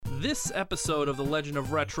This episode of The Legend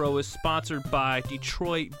of Retro is sponsored by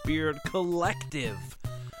Detroit Beard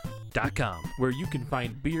Collective.com, where you can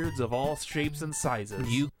find beards of all shapes and sizes.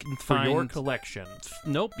 You can for find your collection.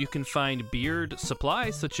 Nope, you can find beard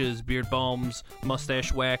supplies such as beard balms,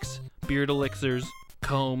 mustache wax, beard elixirs,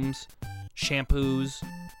 combs, shampoos,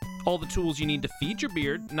 all the tools you need to feed your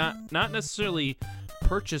beard, not necessarily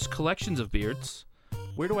purchase collections of beards.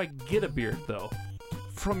 Where do I get a beard, though?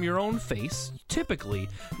 From your own face, typically.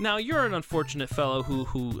 Now, you're an unfortunate fellow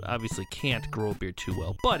who obviously can't grow a beard too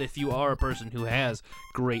well, but if you are a person who has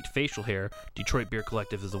great facial hair, Detroit Beard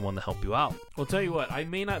Collective is the one to help you out. Well, tell you what, I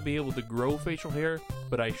may not be able to grow facial hair,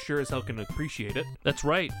 but I sure as hell can appreciate it. That's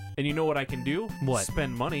right. And you know what I can do? What?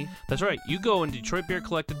 Spend money. That's right. You go on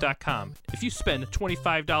DetroitBeardCollective.com. If you spend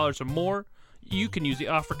 $25 or more, you can use the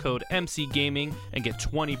offer code MCGaming and get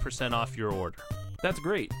 20% off your order. That's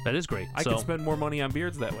great. That is great. I can spend more money on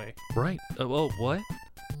beards that way. Right. Well, what?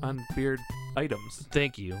 On beard items.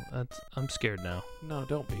 Thank you. I'm scared now. No,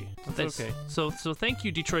 don't be. That's okay. So thank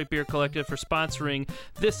you, Detroit Beard Collective, for sponsoring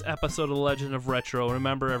this episode of The Legend of Retro.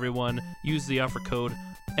 Remember, everyone, use the offer code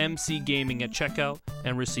MCGaming at checkout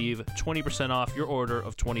and receive 20% off your order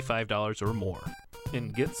of $25 or more.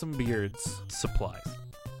 And get some beards. Supplies.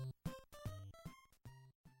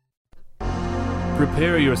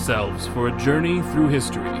 Prepare yourselves for a journey through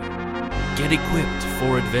history. Get equipped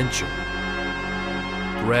for adventure.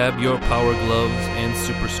 Grab your power gloves and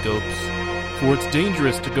super scopes, for it's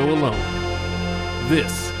dangerous to go alone.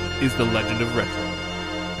 This is The Legend of Retro.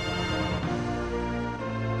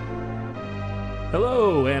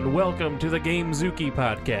 Hello, and welcome to the Gamezuki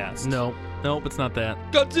podcast. Nope, it's not that.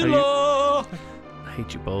 Godzilla! I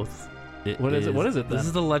hate you both. What is it? What is it then? This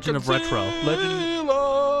is The Legend of Retro. Legend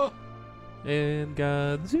and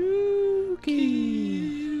Godzuki.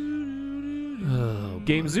 Oh,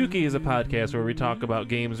 Gamezuki is a podcast where we talk about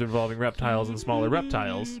games involving reptiles and smaller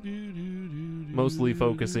reptiles, mostly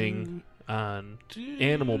focusing on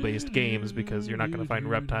animal-based games because you're not going to find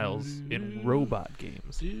reptiles in robot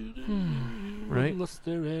games, right? Unless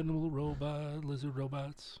they're animal robot, lizard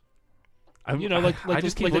robots. I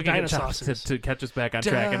just keep looking at Chops to catch us back on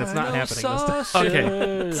track, and it's not happening this time.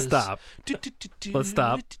 Okay, stop. Let's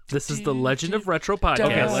stop. This is the Legend of Retro podcast.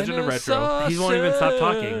 Okay, Legend of Retro. He won't even stop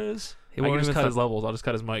talking. He I won't can just even cut stop. his levels. I'll just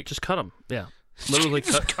cut his mic. Just cut him. Yeah, literally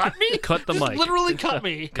cut me. Cut the mic. Literally cut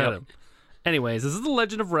me. Cut him. Anyways, this is the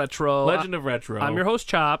Legend of Retro. Legend of Retro. I'm your host,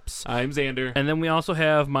 Chops. I'm Xander. And then we also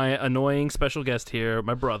have my annoying special guest here,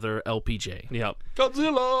 my brother, LPJ. Yep.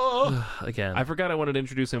 Godzilla. Again. I forgot I wanted to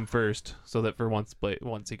introduce him first, so that for once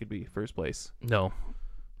he could be first place. No.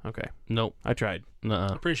 Okay. Nope. I tried.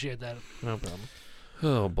 Nuh-uh. Appreciate that. No problem.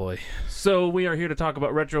 Oh, boy. So we are here to talk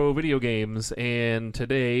about retro video games, and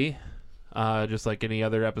today, just like any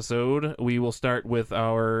other episode, we will start with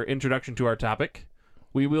our introduction to our topic.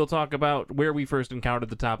 We will talk about where we first encountered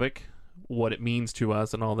the topic, what it means to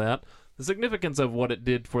us and all that, the significance of what it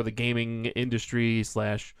did for the gaming industry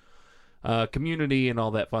 / community and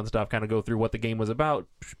all that fun stuff, kind of go through what the game was about,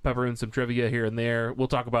 pepper in some trivia here and there. We'll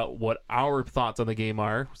talk about what our thoughts on the game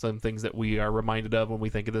are, some things that we are reminded of when we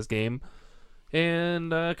think of this game,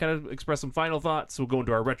 and kind of express some final thoughts. We'll go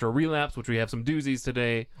into our retro relapse, which we have some doozies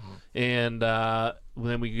today, and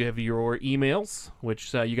then we give your emails,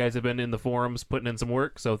 which you guys have been in the forums putting in some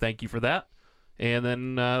work, so thank you for that. And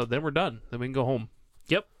then we're done. Then we can go home.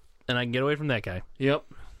 Yep. And I can get away from that guy. Yep.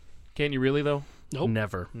 Can you really, though? Nope.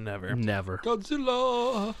 Never.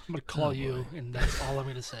 Godzilla. I'm going to call you, and that's all I'm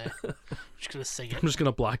going to say. I'm just going to sing it. I'm just going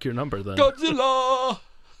to block your number then. Godzilla.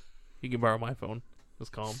 You can borrow my phone.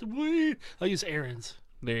 Just call him. Sweet. I'll use Aaron's.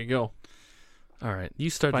 There you go. All right. You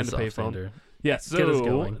start Find this a off, payphone. Xander. Yes, Get us so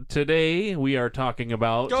going. today we are talking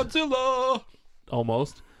about Godzilla.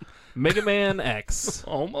 almost Mega Man X.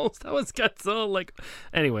 Almost. That was Godzilla. Like,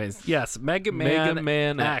 anyways, yes, Mega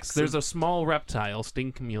Man X. There's a small reptile,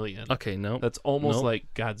 Sting Chameleon. Okay, nope. That's almost Nope.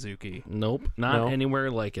 like Godzuki. Nope. Not No?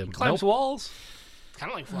 anywhere like him. Climbs walls.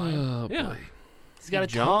 Kind of like flying. Oh, Yeah. boy. He's got a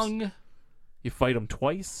jumps. tongue. You fight him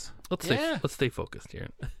twice. Let's Yeah. stay focused here.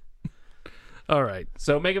 All right.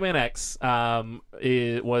 So Mega Man X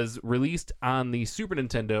it was released on the Super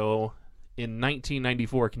Nintendo in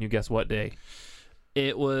 1994. Can you guess what day?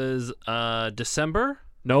 It was December.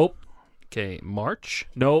 Nope. Okay, March.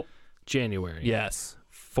 Nope. January. Yes.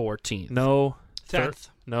 14th. No. 10th.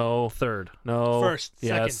 No. 3rd. No. First.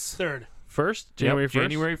 Yes. Second. Third. 1st? January 1st?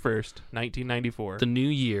 January 1st, 1994. The new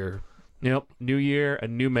year. Yep. New year, a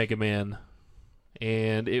new Mega Man.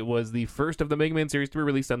 And it was the first of the Mega Man series to be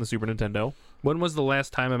released on the Super Nintendo. When was the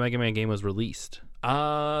last time a Mega Man game was released?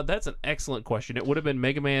 That's an excellent question. It would have been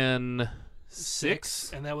Mega Man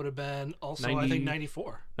 6? and that would have been also I 90 think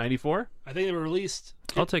 94. 94? I think they were released.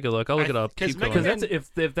 I'll take a look. I'll look it up. 'cause Keep Mega going. Because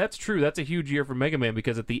that's if that's true, that's a huge year for Mega Man.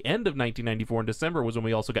 Because at the end of 1994 in December was when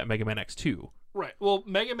we also got Mega Man X2. Right. Well,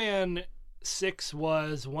 Mega Man 6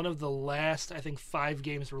 was one of the last, I think, 5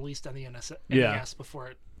 games released on the NES Yeah. before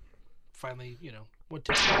it finally, went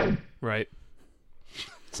to. Right.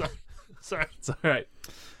 Sorry. It's all right.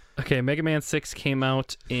 Okay, Mega Man 6 came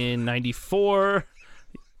out in 94.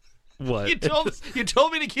 What? You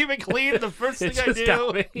told me to keep it clean. The first thing I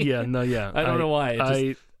do. Yeah, no, yeah. I don't know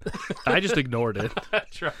why. I just ignored it. I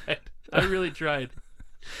tried. I really tried.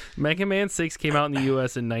 Mega Man 6 came out in the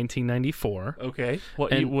U.S. in 1994. Okay.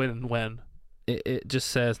 What? And- When? It just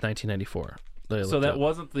says 1994. So that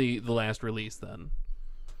wasn't the last release then.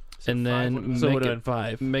 And then So it would have been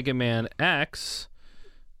 5. Mega Man X.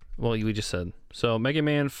 Well, we just said. So Mega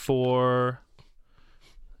Man 4.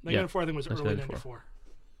 Mega Man 4, I think, was early 94. 94.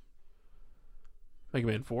 Mega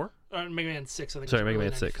Man 4? Mega Man 6, I think. Sorry, was Mega early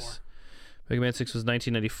Man 6. 94. Mega Man 6 was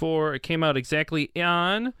 1994. It came out exactly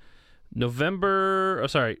on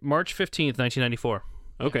March 15th, 1994.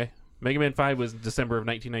 Okay. Mega Man 5 was December of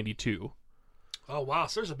 1992. Oh, wow.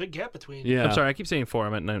 So there's a big gap between. Yeah. I'm sorry, I keep saying 4.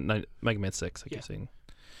 I meant Mega Man 6. I keep Yeah. saying.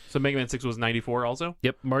 So Mega Man 6 was 94 also?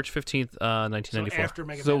 Yep, March 15th, So 1994. after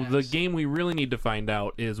Mega So Man the X. game we really need to find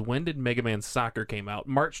out is when did Mega Man Soccer came out?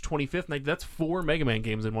 March 25th. That's 4 Mega Man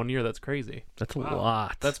games in 1 year. That's crazy. That's a Wow.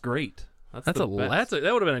 lot. That's great. That's the a best. lot.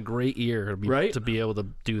 That would have been a great year to be, Right? to be able to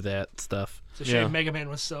do that stuff. It's a shame Yeah. Mega Man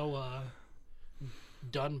was so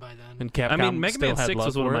done by then. And Capcom I mean, Mega still Man had 6 love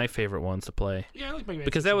was one of for my it. favorite ones to play Yeah, I like Mega Man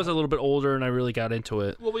because 6 that a was a lot. little bit older and I really got into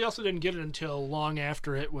it. Well, we also didn't get it until long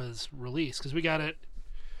after it was released because we got it,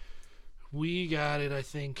 I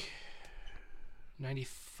think,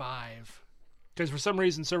 95. Because for some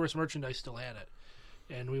reason, Service Merchandise still had it.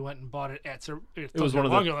 And we went and bought it at It was one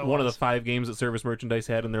of the 5 games that Service Merchandise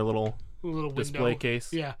had in their little little display window.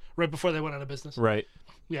 case. Yeah, right before they went out of business. Right.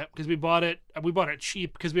 Yeah, because we bought it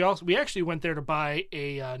cheap because we actually went there to buy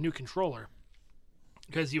a new controller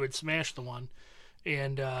because you had smashed the one,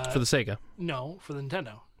 and For the Sega. no, for the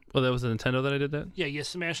Nintendo. Well, that was the Nintendo that I did that? Yeah, you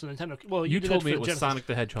smashed the Nintendo. Well, You did told that me for it was Genesis. Sonic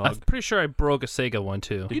the I'm Hedgehog. pretty sure I broke a Sega one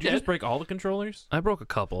too. Did you did? just break all the controllers? I broke a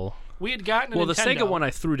couple. We had gotten a Well, the Nintendo. Sega one I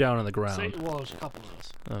threw down on the ground. Well, there's a couple of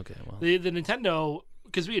those. Okay, well. The Nintendo,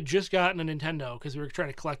 because we had just gotten a Nintendo because we were trying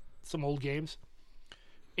to collect some old games,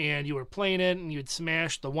 and you were playing it and you had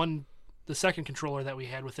smashed the second controller that we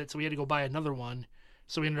had with it, so we had to go buy another one.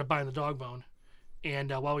 So we ended up buying the dog bone.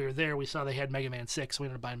 And while we were there, we saw they had Mega Man 6, so we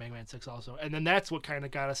ended up buying Mega Man 6 also. And then that's what kind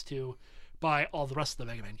of got us to buy all the rest of the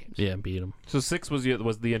Mega Man games. Yeah, beat him. So 6 was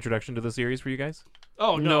the introduction to the series for you guys?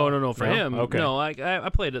 Oh, No, for No? him. Okay. No, I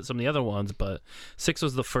played at some of the other ones, but 6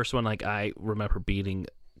 was the first one I remember beating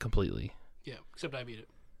completely. Yeah, except I beat it.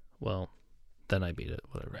 Well, then I beat it.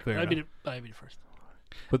 Whatever. Right. Fair I beat enough. it. I beat it first.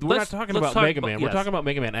 But we're Let's not talking talk about Mega about- Man. We're yes. talking about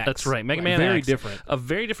Mega Man X. That's right, Mega Man Very X. different. A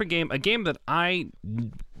very different game. A game that I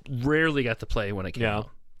rarely got to play when it came Yeah. out.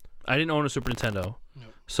 I didn't own a Super Nintendo,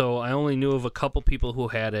 Nope. so I only knew of a couple people who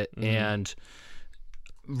had it, and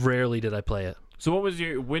rarely did I play it. So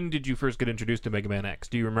when did you first get introduced to Mega Man X?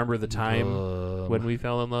 Do you remember the time when we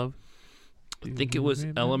fell in love? I think it was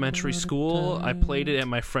elementary school. I played it at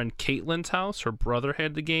my friend Caitlin's house. Her brother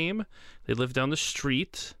had the game. They lived down the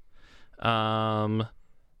street.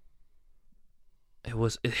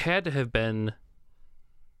 It had to have been.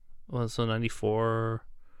 Well, so 94.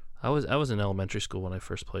 I was in elementary school when I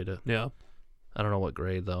first played it. Yeah. I don't know what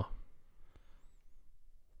grade though.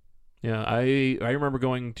 Yeah, I remember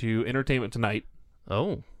going to Entertainment Tonight, Oh,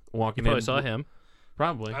 you walking probably in. saw him.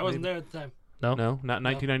 Probably. I wasn't maybe. there at the time. No, No, not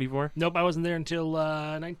 1994. Nope, I wasn't there until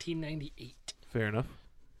 1998. Fair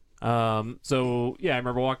enough. So yeah, I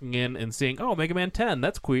remember walking in and seeing, oh, Mega Man 10.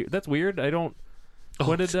 That's queer. That's weird. I don't.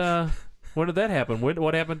 When did that happen?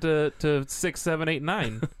 What happened to 6, 7, 8,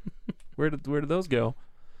 9? Where did those go?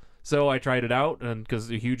 So I tried it out, and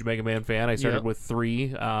because a huge Mega Man fan, I started Yep. with 3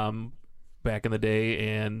 back in the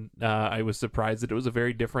day, and I was surprised that it was a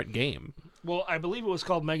very different game. Well, I believe it was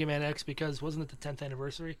called Mega Man X because wasn't it the 10th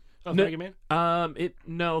anniversary of No. Mega Man?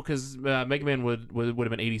 Because Mega Man would have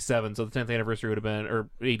been 87, so the 10th anniversary would have been, or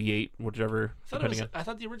 88, whichever. I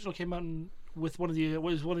thought the original came out with one of the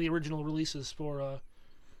original releases for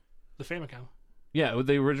the Famicom. Yeah, with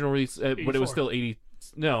the original release, but it 84. was still 80.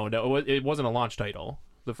 No, it wasn't a launch title.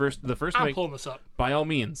 The first I'm pulling this up. by all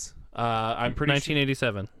means. I'm pretty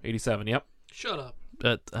 1987. 87. Yep. Shut up.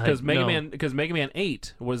 Because Mega Man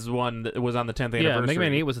 8 was one that was on the 10th anniversary. Yeah, Mega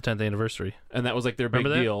Man 8 was the 10th anniversary. and that was like their big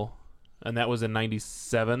Remember that? deal. And that was in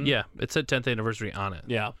 97. Yeah, it said 10th anniversary on it.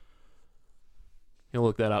 Yeah. You'll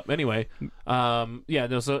look that up. Anyway,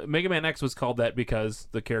 so Mega Man X was called that because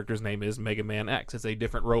the character's name is Mega Man X. It's a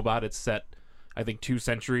different robot. It's set, I think, 2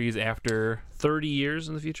 centuries after. 30 years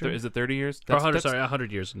in the future? Is it 30 years? Or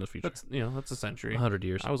 100 years in the future. That's a century. 100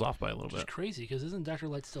 years. I was off by a little Which is bit. crazy, because isn't Dr.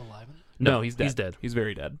 Light still alive in it? No, he's dead. He's dead. He's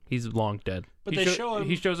very dead. He's long dead. But He they show him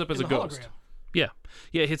he shows up as in a the ghost. hologram. Yeah.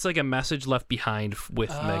 Yeah, it's like a message left behind with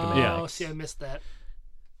Mega Man. Yeah. Oh, see, I missed that.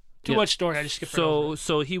 Too Yeah. much story. I just skipped right over it.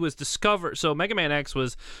 So he was discovered. So Mega Man X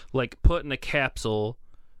was like put in a capsule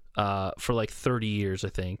for like 30 years, I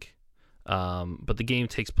think. But the game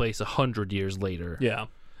takes place 100 years later. Yeah.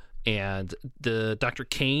 And the Dr.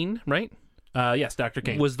 Kane, right? Yes, Dr.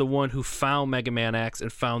 Kane. Was the one who found Mega Man X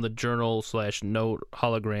and found the journal/note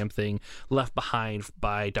hologram thing left behind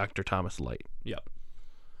by Dr. Thomas Light. Yep.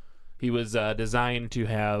 He was designed to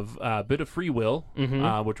have a bit of free will,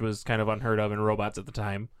 which was kind of unheard of in robots at the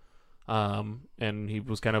time. And he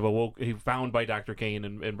was kind of found by Dr. Kane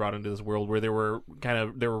and brought into this world where there were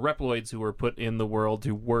Reploids who were put in the world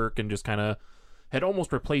to work and just kind of had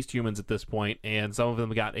almost replaced humans at this point. And some of them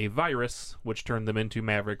got a virus, which turned them into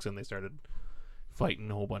Mavericks, and they started fighting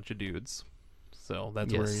a whole bunch of dudes. So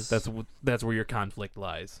that's that's where your conflict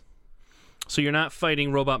lies. So you're not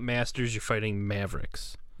fighting robot masters, you're fighting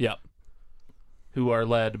Mavericks. Yep. Who are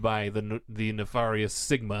led by the nefarious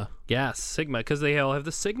Sigma. Yes, Sigma, because they all have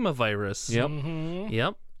the Sigma virus. Yep. Mm-hmm.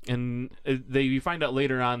 Yep. And you find out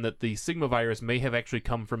later on that the Sigma virus may have actually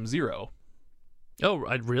come from Zero. Oh,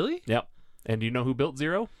 really? Yep. And do you know who built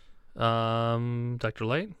Zero? Dr.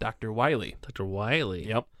 Light? Dr. Wily. Dr. Wily.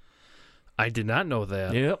 Yep. I did not know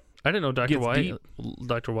that. Yep. I didn't know Gets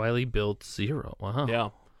Dr. Wily built Zero. Wow. Yeah.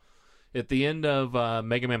 At the end of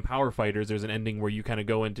Mega Man Power Fighters, there's an ending where you kind of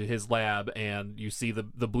go into his lab and you see the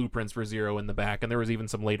blueprints for Zero in the back. And there was even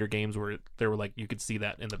some later games where there were you could see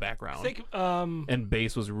that in the background. I think, and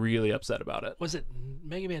Bass was really upset about it. was it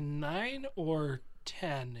Mega Man 9 or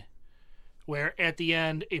 10 where at the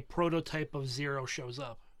end a prototype of Zero shows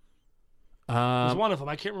up? It was one of them.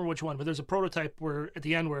 I can't remember which one, but there's a prototype where at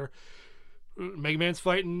the end where Mega Man's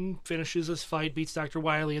fighting, finishes his fight, beats Dr.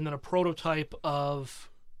 Wily, and then a prototype of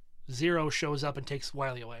Zero shows up and takes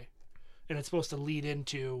Wily away. And it's supposed to lead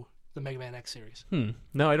into the Mega Man X series.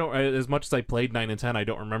 No, I don't. As much as I played 9 and 10, I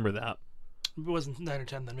don't remember that. It wasn't 9 or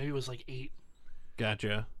 10 then. Maybe it was like 8.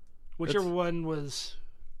 Gotcha. Whichever one was...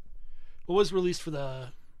 What was released for the...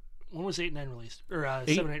 When was 8 and 9 released? Or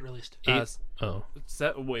 7 and 8 released?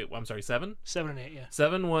 Wait, I'm sorry, 7? 7 and 8, yeah.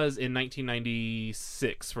 7 was in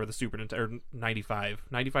 1996 for the Super Nintendo, or 95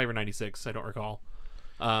 or 96, I don't recall.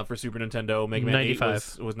 For Super Nintendo, Mega Man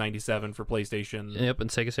 95. 8 was 97 for PlayStation. Yep, and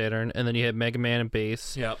Sega Saturn. And then you had Mega Man and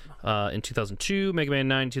Bass Yep. in 2002, Mega Man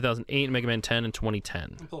 9 in 2008, and Mega Man 10 in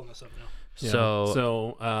 2010. I'm pulling this up now. Yeah.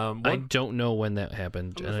 So I one, don't know when that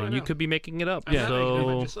happened. I'm gonna find You out. could be making it up. I'm not making it up, I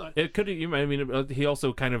So just saw it. it could. I mean, he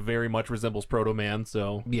also kind of very much resembles Proto Man,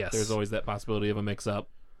 so Yes. there's always that possibility of a mix-up.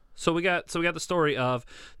 So we got the story of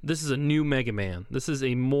this is a new Mega Man. This is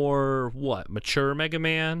a more mature Mega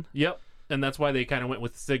Man. Yep. And that's why they kind of went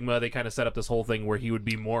with Sigma. They kind of set up this whole thing where he would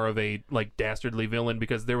be more of a dastardly villain,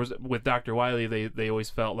 because there was with Dr. Wily, they always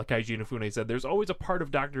felt, like Kaiji Inafune said, there's always a part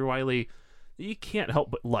of Dr. Wily that you can't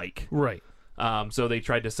help but like. Right. So they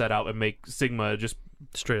tried to set out and make Sigma just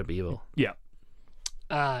Straight up evil. yeah.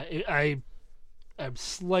 I'm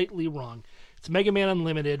slightly wrong. It's Mega Man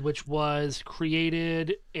Unlimited, which was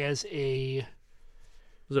created as a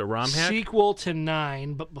Was it a ROM hack? sequel to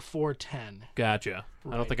 9, but before 10. Gotcha. I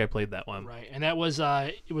don't Right. think I played that one. Right, and that was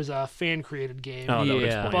it was a fan created game. Oh, that would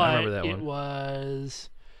Yeah, explain. but I remember that it one. was.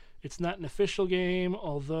 It's not an official game,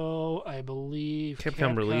 although I believe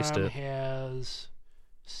Capcom released it. Has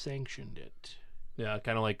sanctioned it. Yeah,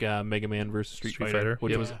 kind of like Mega Man versus Street Street Fighter, Fighter,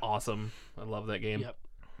 which yep. was awesome. I love that game. Yep.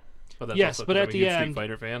 But that's Yes, also but 'cause at I'm a the huge end- Street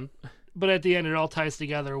Fighter fan. But at the end, it all ties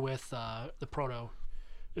together with the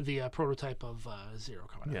prototype of Zero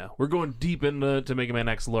coming out. Yeah, we're going deep into Mega Man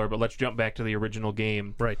X lore, but let's jump back to the original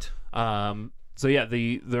game. Right. So yeah,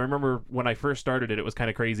 I remember when I first started it, it was kind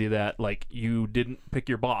of crazy that you didn't pick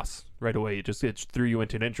your boss right away. It threw you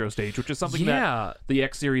into an intro stage, which is something that the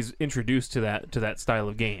X series introduced to that style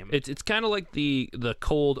of game. It's kind of like the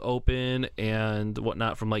cold open and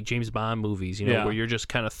whatnot from James Bond movies, Yeah. where you're just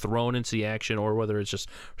kind of thrown into the action, or whether it's just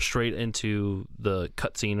straight into the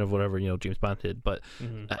cutscene of whatever James Bond did. But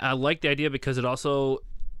I like the idea because it also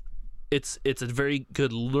it's a very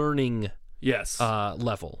good learning Yes,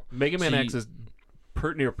 level. Mega Man So X is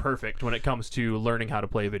near perfect when it comes to learning how to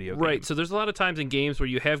play a video game. Right, so there's a lot of times in games where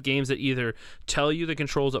you have games that either tell you the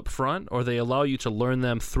controls up front or they allow you to learn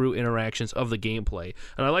them through interactions of the gameplay.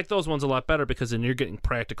 And I like those ones a lot better because then you're getting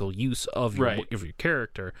practical use of your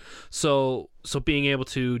character. So being able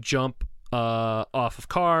to jump off of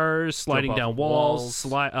cars, sliding down walls,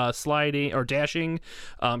 sliding or dashing,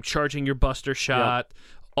 charging your buster shot,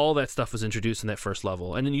 all that stuff was introduced in that first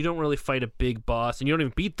level. And then you don't really fight a big boss, and you don't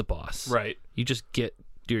even beat the boss. Right. You just get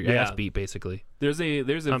your ass beat, basically. There's a I'm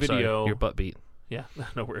video. Sorry, your butt beat. Yeah,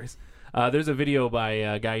 no worries. There's a video by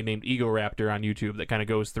a guy named Ego Raptor on YouTube that kind of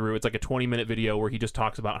goes through. It's like a 20-minute video where he just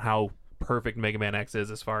talks about how perfect Mega Man X is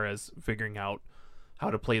as far as figuring out how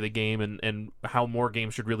to play the game and how more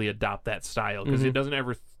games should really adopt that style, because it doesn't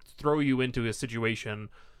ever throw you into a situation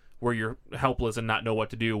where you're helpless and not know what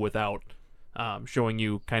to do without showing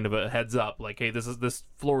you kind of a heads up, like, hey, this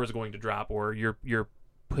floor is going to drop, or you're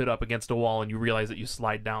put up against a wall and you realize that you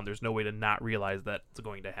slide down. There's no way to not realize that it's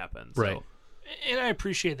going to happen. Right. So, and I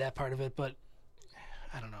appreciate that part of it, but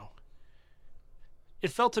I don't know. It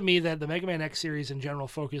felt to me that the Mega Man X series in general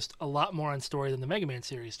focused a lot more on story than the Mega Man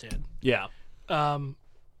series did. Yeah. But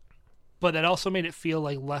that also made it feel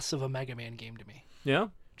like less of a Mega Man game to me. Yeah.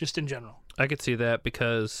 Just in general. I could see that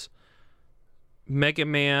because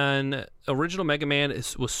original Mega Man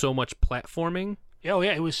was so much platforming. Oh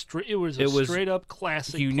yeah, it was straight up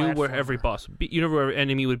classic. You knew where every platformer. boss, you knew where every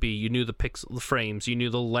enemy would be. You knew the frames. You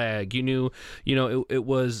knew the lag. You knew,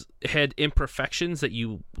 it had imperfections that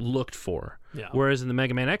you looked for. Yeah. Whereas in the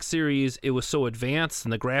Mega Man X series, it was so advanced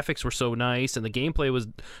and the graphics were so nice and the gameplay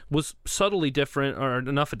was subtly different, or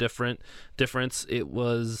enough a difference.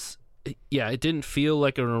 It didn't feel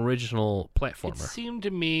like an original platformer. It seemed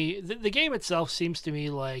to me the game itself seems to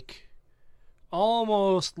me like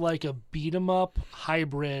almost like a beat 'em up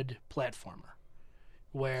hybrid platformer.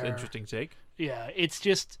 Where Interesting take. Yeah, it's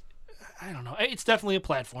just I don't know. It's definitely a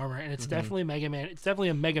platformer and it's definitely Mega Man. It's definitely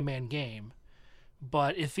a Mega Man game,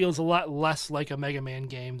 but it feels a lot less like a Mega Man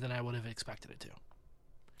game than I would have expected it to.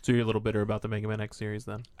 So you're a little bitter about the Mega Man X series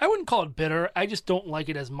then? I wouldn't call it bitter. I just don't like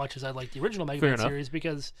it as much as I like the original Mega Man series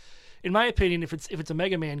because, in my opinion, if it's a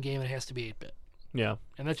Mega Man game, it has to be 8-bit. Yeah.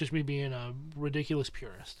 And that's just me being a ridiculous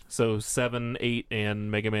purist. So 7, 8,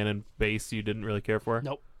 and Mega Man and base you didn't really care for?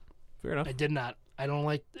 Nope. Fair enough. I did not. I don't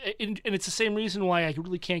like... And it's the same reason why I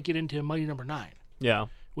really can't get into Mighty Number 9. Yeah.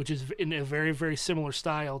 Which is in a very, very similar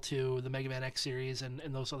style to the Mega Man X series and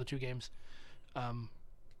those other two games.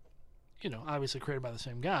 Obviously created by the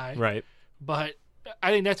same guy. Right. But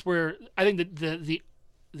I think that's where... I think that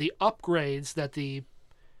the upgrades that the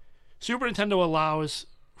Super Nintendo allows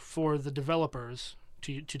for the developers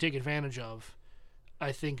to take advantage of,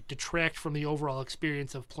 I think, detract from the overall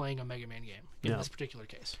experience of playing a Mega Man game in this particular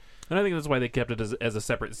case. And I think that's why they kept it as a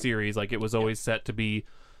separate series. Like, it was always set to be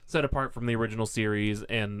set apart from the original series,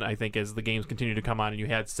 and I think as the games continue to come on and you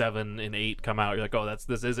had 7 and 8 come out, you're like, oh,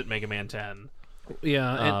 this isn't Mega Man 10.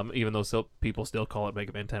 Yeah. Even though people still call it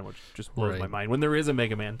Mega Man 10, which just blows my mind when there is a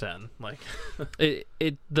Mega Man 10. Like,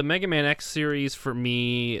 the Mega Man X series for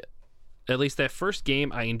me, at least that first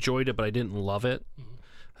game, I enjoyed it, but I didn't love it.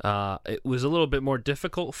 It was a little bit more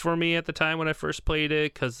difficult for me at the time when I first played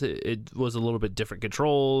it because it was a little bit different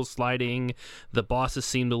controls, sliding. The bosses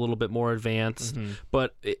seemed a little bit more advanced,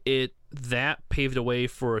 but that paved a way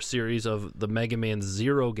for a series of the Mega Man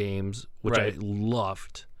Zero games, which I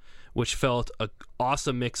loved, which felt an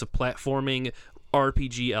awesome mix of platforming,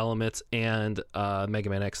 RPG elements, and Mega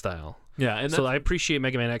Man X style. Yeah, and so I appreciate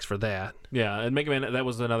Mega Man X for that. Yeah, and Mega Man, that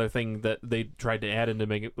was another thing that they tried to add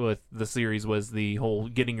into with the series, was the whole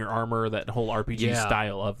getting your armor, that whole RPG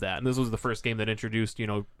style of that. And this was the first game that introduced,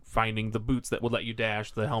 finding the boots that would let you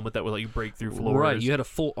dash, the helmet that would let you break through floors. Right, you had a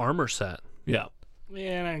full armor set. Yeah.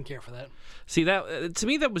 Man, I didn't care for that. See, that to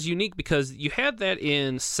me that was unique because you had that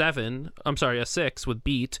in 6 with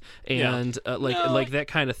Beat and like that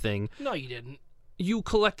kind of thing. No, you didn't. You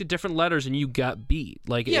collected different letters and you got beat.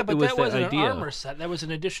 Like but it was that wasn't idea. an armor set. That was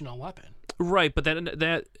an additional weapon. Right, but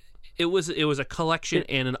that it was a collection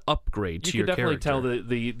and an upgrade to your character. You could definitely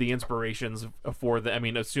tell the inspirations for the. I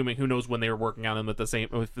mean, assuming who knows when they were working on them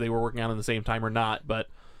if they were working on them at the same time or not, but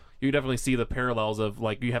you definitely see the parallels of,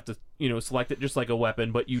 like, you have to select it just like a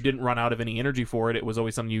weapon, but you didn't run out of any energy for it. It was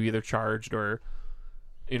always something you either charged or.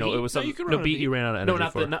 It was something. You ran out of energy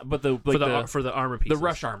for the armor pieces. The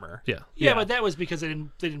rush armor. Yeah, but that was because they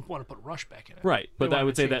didn't want to put rush back in it. Right, but I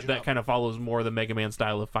would say that kind of follows more the Mega Man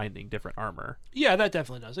style of finding different armor. Yeah, that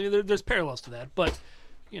definitely does. I mean, there's parallels to that, but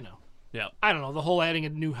I don't know, the whole adding a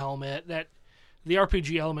new helmet, the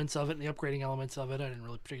RPG elements of it and the upgrading elements of it, I didn't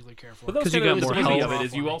really particularly care for. But that was 'Cause you kinda got more the beauty health. of it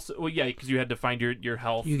is you also because you had to find your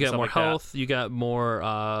health. You and got stuff more like that. health. You got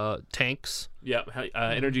more tanks. Yeah,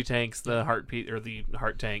 energy tanks, the heart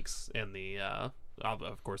tanks, and the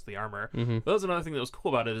of course the armor. Mm-hmm. But that was another thing that was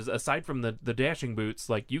cool about it is aside from the dashing boots,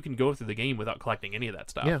 like you can go through the game without collecting any of that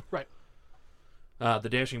stuff. Yeah. Right. The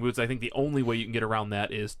dashing boots, I think the only way you can get around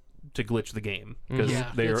that is to glitch the game because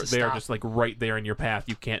Yeah, they it's a are stop. just like right there in your path.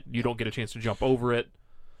 You don't get a chance to jump over it.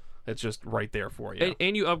 It's just right there for you.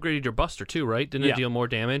 And you upgraded your Buster too, right? Didn't Yeah. it deal more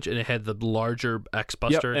damage? And it had the larger X Yep,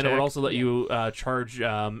 Buster and it attack? would also let you charge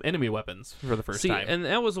enemy weapons for the first See, time. and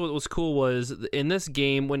that was what was cool was in this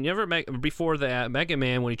game. Before that, Mega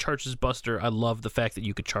Man when he charges Buster, I love the fact that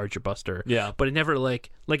you could charge your Buster. Yeah. but it never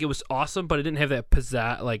like it was awesome, but it didn't have that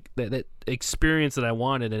pizzazz, like that experience that I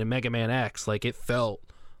wanted. And in Mega Man X, like it felt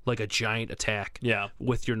like a giant attack. Yeah.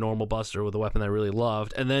 with your normal Buster with a weapon that I really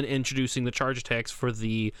loved, and then introducing the charge attacks for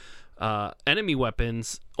the enemy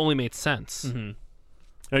weapons only made sense. Mm-hmm.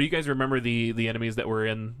 Now, you guys remember the enemies that were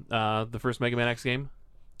in the first Mega Man X game?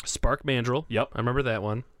 Spark Mandrill. Yep. I remember that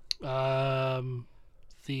one.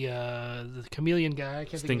 The chameleon guy. I can't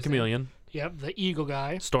think Sting of his name. Chameleon. Yep. The eagle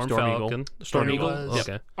guy. Storm Storm Falcon. Eagle. Storm There Eagle. was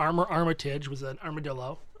Okay. Armitage was an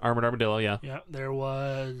armadillo. Armored Armadillo, yeah. Yeah. There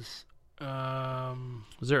was.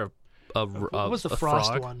 Was there a What was the a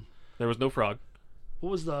frost frog? one? There was no frog.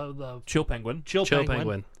 What was the Chill Penguin. chill Chill penguin?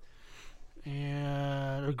 Penguin.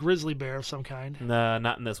 And a grizzly bear of some kind.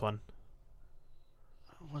 Not in this one.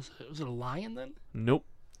 Was it a lion then? Nope.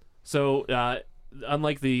 So,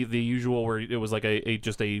 unlike the usual where it was like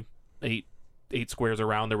just eight squares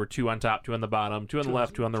around, there were 2 on top, 2 on the bottom, 2 on the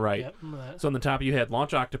left, 2 on the right. Yeah, remember that. So on the top you had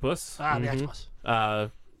Launch Octopus, The octopus.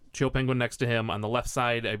 Chill Penguin next to him. On the left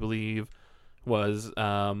side, I believe, was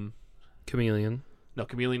Chameleon. no,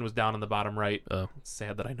 Chameleon was down on the bottom right. Oh. It's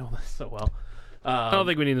sad that I know this so well. I don't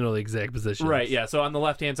think we need to know the exact position. Right, yeah. So on the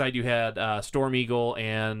left-hand side, you had Storm Eagle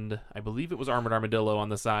and I believe it was Armored Armadillo on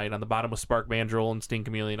the side. On the bottom was Spark Mandrill and Sting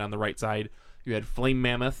Chameleon. On the right side, you had Flame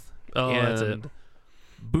Mammoth Oh, and that's it.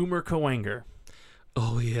 Boomer Coanger.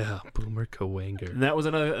 Oh yeah, Boomer Coanger. And that was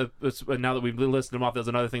another. Now that we've listed them off, there's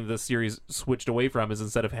another thing that this series switched away from is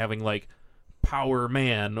instead of having like Power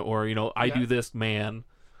Man or I do this man,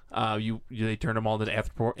 they turned them all into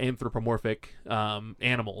anthropomorphic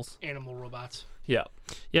animals. Animal robots. Yeah,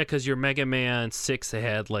 Yeah, because your Mega Man 6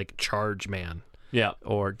 had like Charge Man yeah.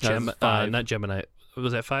 or That was 5. not Gemini.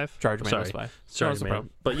 Was that 5? Charge Man Sorry. was 5. Sorry, No, no man. problem.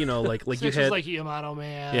 But like Six you was had like Yamato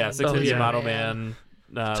Man. Yeah, 6 Oh, is yeah. Yamato Man,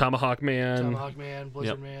 Tomahawk Man. Tomahawk Man,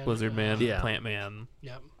 Blizzard yep, Man. Blizzard Man, Yeah. Plant Man.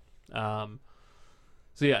 Yep.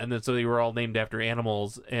 So yeah, and then so they were all named after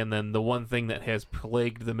animals, and then the one thing that has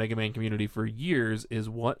plagued the Mega Man community for years is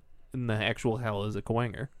what in the actual hell is a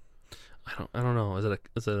Coanger? I don't know. Is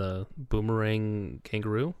it a boomerang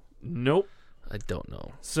kangaroo? Nope. I don't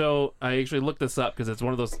know. So I actually looked this up because it's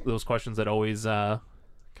one of those questions that always kind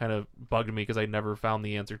of bugged me because I never found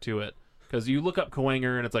the answer to it. Because you look up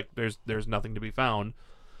Coanger and it's like there's nothing to be found.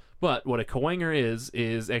 But what a Coanger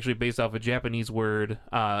is actually based off a Japanese word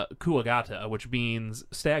kuwagata, which means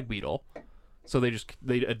stag beetle. So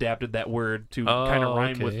they adapted that word to kind of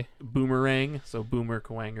rhyme with okay. boomerang. So boomer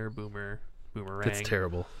Coanger, boomerang. That's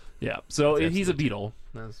terrible. Yeah. So That's he's a absolutely beetle.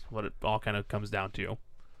 That's what it all kind of comes down to.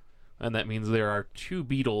 And that means there are 2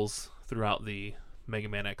 beetles throughout the Mega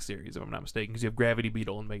Man X series, if I'm not mistaken, because you have Gravity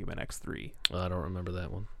Beetle in Mega Man X3. I don't remember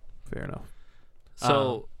that one. Fair enough.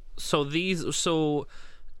 So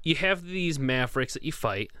you have these Mavericks that you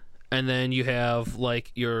fight, and then you have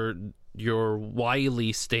like your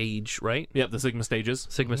Wily stage, right? Yep, the Sigma stages.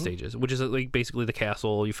 Sigma stages, which is like basically the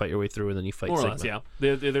castle. You fight your way through, and then you fight More or Sigma. less,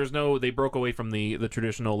 yeah. There's no. They broke away from the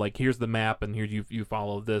traditional like here's the map and here you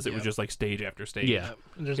follow this. It was just like stage after stage. Yeah.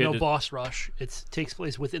 And there's Yeah, no just- boss rush. It takes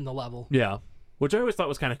place within the level. Yeah. Which I always thought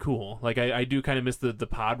was kind of cool. Like I do kind of miss the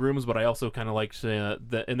pod rooms, but I also kind of liked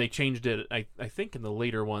the and they changed it. I think in the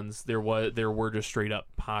later ones there were just straight up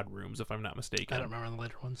pod rooms, if I'm not mistaken. I don't remember the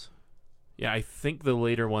later ones. Yeah, I think the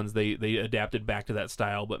later ones they adapted back to that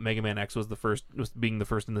style, but Mega Man X was being the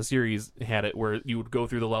first in the series, had it where you would go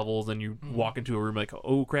through the levels and you walk into a room like,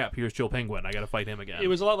 oh crap, here's Chill Penguin, I got to fight him again. It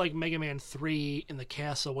was a lot like Mega Man 3 in the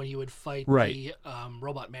castle when you would fight Right. the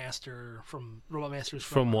Robot Masters from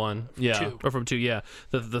From 1, Yeah. 2. or from 2, yeah.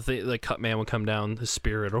 The thing, like Cut Man would come down, his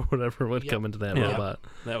spirit or whatever would Yep. come into that Yeah. robot.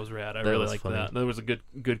 That was rad. I That really was liked funny. that. There was a good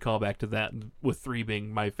callback to that, with 3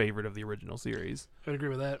 being my favorite of the original series. I would agree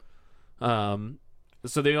with that.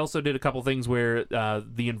 So they also did a couple things where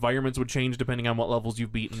the environments would change depending on what levels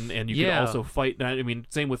you've beaten, and you could Yeah. also fight. I mean,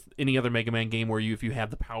 same with any other Mega Man game where if you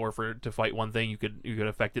had the power to fight one thing, you could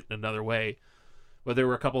affect it in another way. But there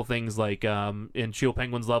were a couple things like in Shield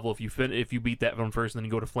Penguin's level, if you beat that one first and then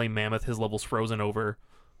you go to Flame Mammoth, his level's frozen over.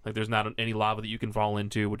 Like there's not any lava that you can fall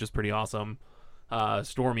into, which is pretty awesome.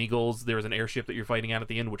 Storm Eagles, there's an airship that you're fighting at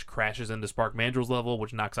the end, which crashes into Spark Mandrill's level,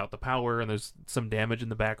 which knocks out the power, and there's some damage in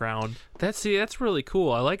the background. That's really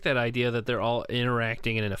cool. I like that idea that they're all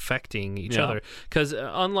interacting and affecting each other. Because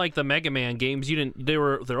unlike the Mega Man games, they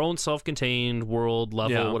were their own self-contained world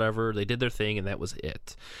level, whatever. They did their thing, and that was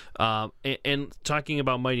it. And talking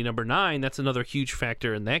about Mighty Number 9, that's another huge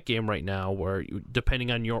factor in that game right now, where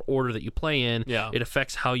depending on your order that you play in, it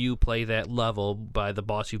affects how you play that level by the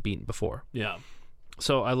boss you've beaten before. Yeah.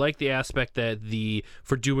 So I like the aspect that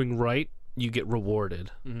for doing right, you get rewarded.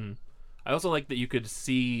 Mm-hmm. I also like that you could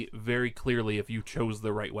see very clearly if you chose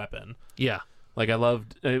the right weapon. Yeah. Like I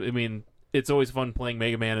mean, it's always fun playing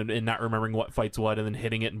Mega Man and not remembering what fights what, and then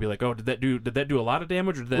hitting it and be like, oh, did that do a lot of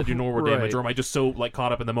damage, or did that do normal damage, or am I just so like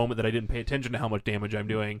caught up in the moment that I didn't pay attention to how much damage I'm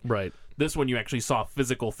doing? Right. This one you actually saw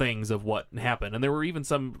physical things of what happened, and there were even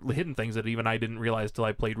some hidden things that even I didn't realize till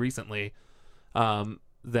I played recently.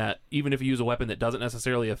 That even if you use a weapon that doesn't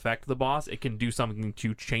necessarily affect the boss, it can do something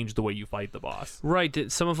to change the way you fight the boss.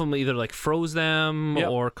 Right. Some of them either like froze them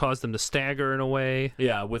or caused them to stagger in a way.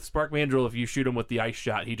 Yeah, with Spark Mandrill, if you shoot him with the ice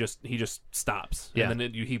shot, he just stops. Yeah. And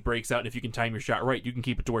then he breaks out, and if you can time your shot right, you can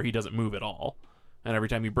keep it to where he doesn't move at all. And every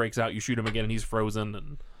time he breaks out, you shoot him again, and he's frozen.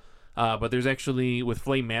 And but there's actually, with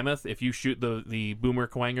Flame Mammoth, if you shoot the Boomer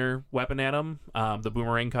Quanger weapon at him, the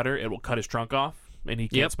Boomerang Cutter, it will cut his trunk off. And he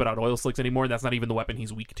can't spit out oil slicks anymore. That's not even the weapon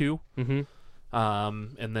he's weak to. Mm-hmm.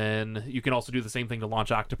 And then you can also do the same thing to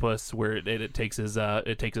Launch Octopus, where it takes his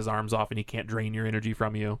arms off and he can't drain your energy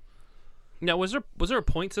from you. Now, was there a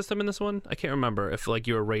point system in this one? I can't remember if like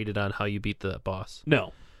you were rated on how you beat the boss.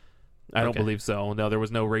 No, I don't believe so. No, there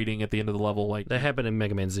was no rating at the end of the level. Like that happened in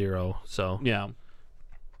Mega Man Zero. So yeah.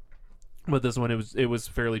 But this one, it was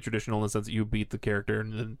fairly traditional in the sense that you beat the character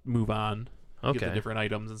and then move on, get the different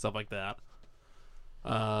items and stuff like that.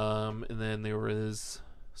 And then there was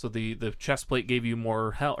the chest plate gave you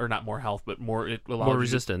more health, or not more health, but more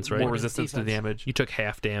resistance, right? More resistance to damage. You took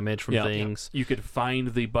half damage from things. You could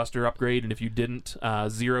find the Buster upgrade, and if you didn't,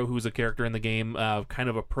 Zero, who's a character in the game, kind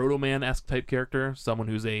of a Proto Man-esque type character, someone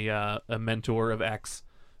who's a mentor of X,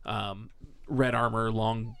 red armor,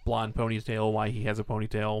 long blonde ponytail. Why he has a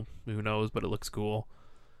ponytail, who knows? But it looks cool.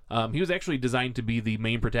 He was actually designed to be the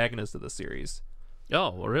main protagonist of the series.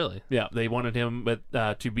 Oh, well, really? Yeah, they wanted him, but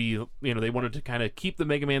to be, they wanted to kind of keep the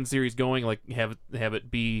Mega Man series going, like have it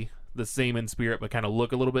be the same in spirit, but kind of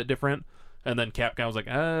look a little bit different. And then Capcom was like,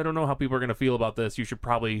 I don't know how people are going to feel about this. You should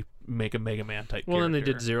probably make a Mega Man type. Well, character. Then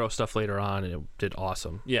they did Zero stuff later on, and it did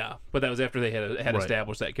awesome. Yeah, but that was after they had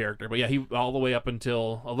established that character. But yeah, he all the way up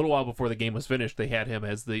until a little while before the game was finished, they had him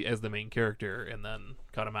as the main character, and then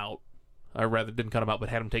cut him out. Or rather, didn't cut him out, but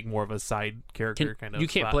had him take more of a side character kind of. You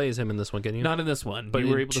can't spot. play as him in this one, can you? Not in this one. But you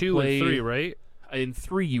were in able 2 to play and 3, right? In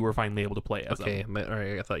 3, you were finally able to play as him. Okay, all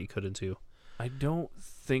right. I thought you could in 2. I don't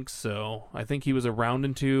think so. I think he was around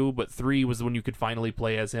in 2, but 3 was when you could finally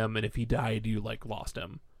play as him, and if he died, you lost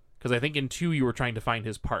him. Because I think in 2 you were trying to find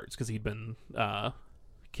his parts because he'd been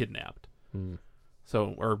kidnapped,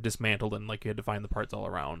 or dismantled, and you had to find the parts all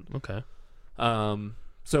around. Okay.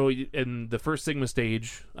 So in the first Sigma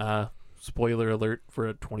stage, spoiler alert for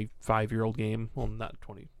a 25-year-old game. Well, not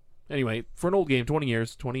 20. Anyway, for an old game, 20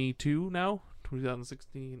 years, 22 now,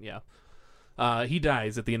 2016. Yeah. He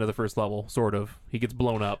dies at the end of the first level, sort of. He gets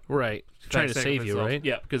blown up. Right. Trying to save you, right?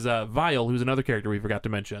 Yeah, because Vile, who's another character we forgot to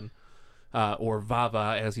mention, or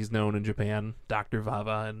Vava, as he's known in Japan, Dr.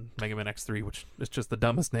 Vava in Mega Man X3, which is just the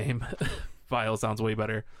dumbest name. Vile sounds way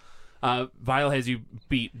better. Vile has you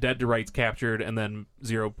beat, dead to rights, captured, and then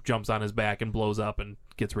Zero jumps on his back and blows up and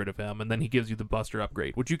gets rid of him. And then he gives you the Buster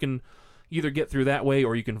upgrade, which you can either get through that way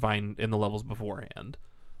or you can find in the levels beforehand.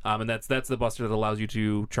 And that's the Buster that allows you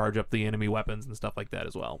to charge up the enemy weapons and stuff like that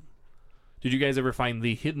as well. Did you guys ever find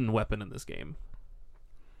the hidden weapon in this game?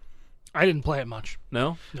 I didn't play it much.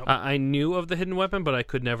 No? Nope. I knew of the hidden weapon, but I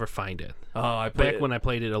could never find it. Oh, I played when I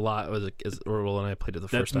played it a lot, when I played it the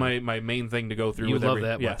first time. That's my main thing to go through. You with love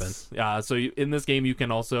that weapon. So in this game, you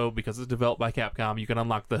can also, because it's developed by Capcom, you can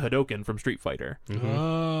unlock the Hadouken from Street Fighter. Mm-hmm.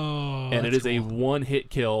 Oh, and it is a one-hit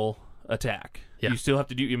kill attack. Yeah. You still have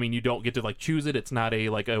to do. I mean, you don't get to choose it. It's not a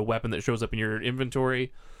weapon that shows up in your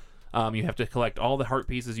inventory. You have to collect all the heart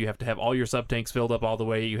pieces. You have to have all your sub tanks filled up all the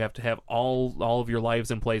way. You have to have all of your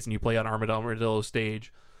lives in place, and you play on Armadillo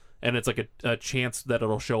stage. And it's a chance that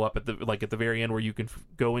it'll show up at the very end where you can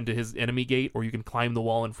go into his enemy gate, or you can climb the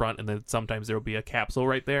wall in front, and then sometimes there will be a capsule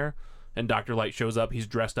right there, and Dr. Light shows up. He's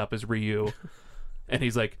dressed up as Ryu. And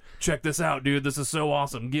he's like, check this out, dude. This is so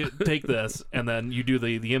awesome. Take this. And then you do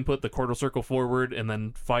the input, the quarter circle forward, and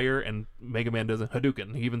then fire, and Mega Man does a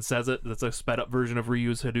Hadouken. He even says it. That's a sped up version of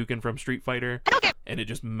Ryu's Hadouken from Street Fighter. And it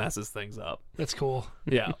just messes things up. That's cool.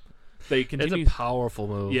 Yeah. They continue. It's a powerful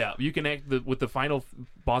move. Yeah. You can act with the final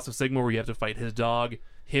boss of Sigma where you have to fight his dog,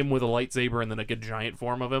 him with a lightsaber, and then like a giant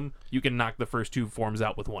form of him. You can knock the first two forms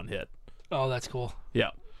out with one hit. Oh, that's cool.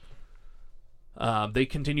 Yeah. They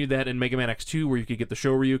continued that in Mega Man X2 where you could get the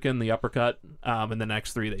Shoryuken, the uppercut, and then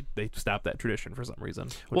X3 they stopped that tradition for some reason.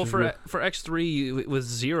 Well, for X3 with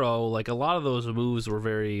Zero, like a lot of those moves were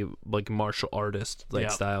very like martial artist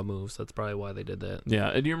style moves. That's probably why they did that. Yeah,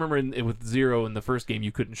 and you remember with Zero in the first game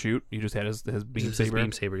you couldn't shoot. You just had his beam saber. His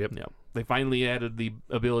beam saber, yep. Yeah. They finally added the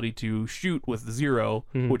ability to shoot with Zero,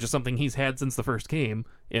 which is something he's had since the first game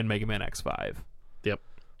in Mega Man X5. Yep.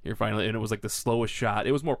 You're finally, and it was like the slowest shot.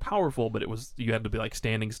 It was more powerful, but you had to be like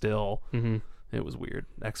standing still. Mm-hmm. It was weird.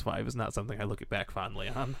 X5 is not something I look back fondly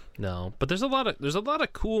on. No, but there's a lot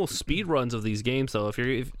of cool speed runs of these games though.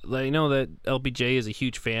 If I know that LBJ is a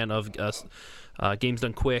huge fan of games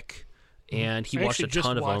done quick, and he watched a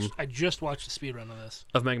ton of them. I just watched the speed run of this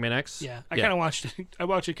of Mega Man X. Yeah, I kind of watched it. I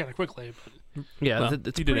watched it kind of quickly. But... Yeah, well,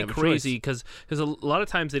 it's pretty crazy because a lot of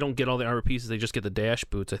times they don't get all the armor pieces; they just get the dash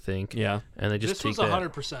boots, I think. Yeah, and they just this take was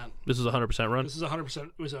 100%. This was 100% run. This is 100%.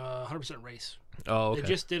 It was a 100% race. Oh, okay. They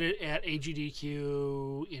just did it at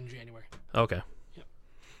AGDQ in January. Okay. Yep.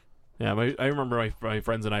 Yeah, I remember my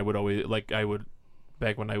friends and I would always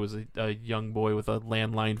back when I was a young boy with a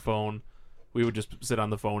landline phone. We would just sit on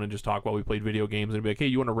the phone and just talk while we played video games and be like, hey,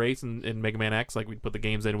 you want to race in Mega Man X? Like, we'd put the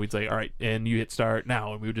games in and we'd say, all right, and you hit start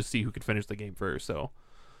now. And we would just see who could finish the game first. So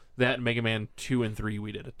that and Mega Man 2 and 3,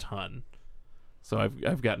 we did a ton. So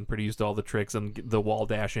I've gotten pretty used to all the tricks and the wall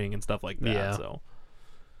dashing and stuff like that. Yeah. So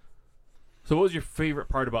what was your favorite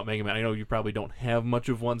part about Mega Man? I know you probably don't have much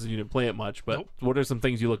of ones and you didn't play it much, but What are some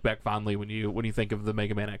things you look back fondly when you think of the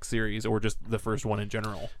Mega Man X series or just the first one in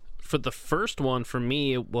general? For the first one, for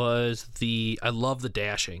me, it was I love the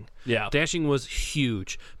dashing. Yeah. Dashing was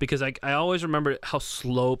huge because I always remember how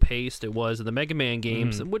slow-paced it was in the Mega Man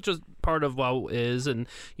games, which is part of WoW is, and,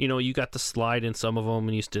 you got to slide in some of them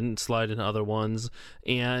and you didn't slide in other ones,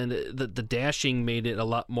 and the dashing made it a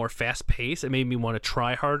lot more fast-paced. It made me want to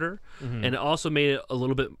try harder, and it also made it a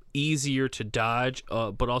little bit easier to dodge,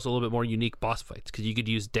 but also a little bit more unique boss fights because you could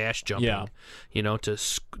use dash jumping,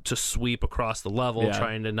 to sweep across the level,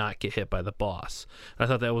 trying to not get hit by the boss. I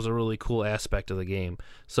thought that was a really cool aspect of the game.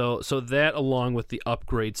 So that, along with the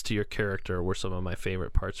upgrades to your character, were some of my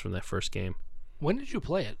favorite parts from that first game. When did you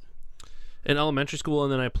play it? In elementary school,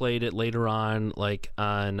 and then I played it later on, like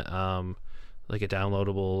on like a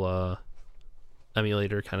downloadable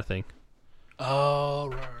emulator kind of thing. Oh,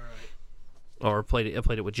 right. Or I played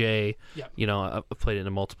it with Jay. Yeah. I played it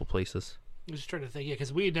in multiple places. I was just trying to think,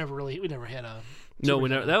 because we never had a... No, we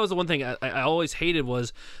never. That was the one thing I always hated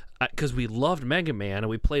was because we loved Mega Man and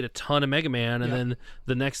we played a ton of Mega Man, and then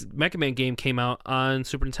the next Mega Man game came out on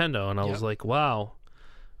Super Nintendo, and I was like, wow.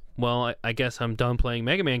 Well, I guess I'm done playing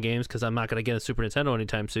Mega Man games because I'm not going to get a Super Nintendo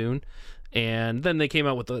anytime soon. And then they came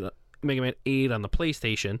out with the Mega Man 8 on the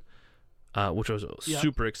PlayStation, which I was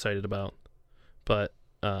super excited about. But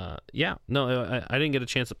I didn't get a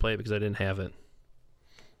chance to play it because I didn't have it.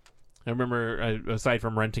 I remember, aside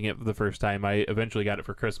from renting it for the first time, I eventually got it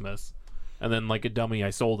for Christmas. And then, like a dummy, I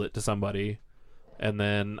sold it to somebody. And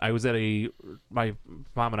then I was my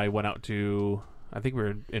mom and I went out to, I think we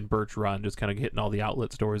were in Birch Run, just kind of hitting all the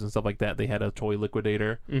outlet stores and stuff like that. They had a toy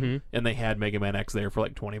liquidator, and they had Mega Man X there for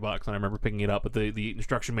like $20. And I remember picking it up, but the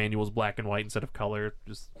instruction manual was black and white instead of color.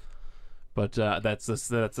 But that's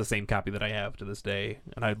the same copy that I have to this day.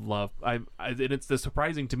 And and it's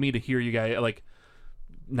surprising to me to hear you guys, like,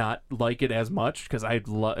 not like it as much, because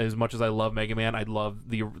as much as I love Mega Man, I love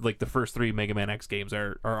the first 3 Mega Man X games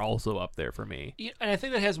are also up there for me. Yeah, and I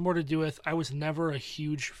think that has more to do with I was never a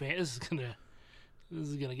huge fan. This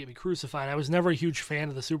is gonna get me crucified. I was never a huge fan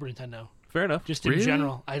of the Super Nintendo. Fair enough. Just in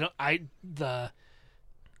general, I don't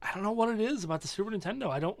know what it is about the Super Nintendo.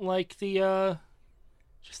 I don't like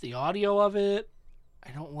just the audio of it.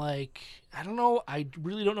 I don't know. I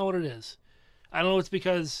really don't know what it is. I don't know. It's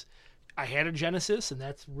because I had a Genesis, and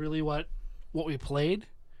that's really what we played.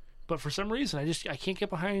 But for some reason, I can't get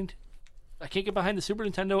behind the Super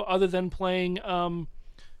Nintendo other than playing Link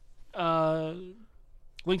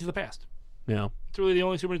to the Past. Yeah, it's really the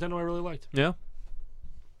only Super Nintendo I really liked. Yeah,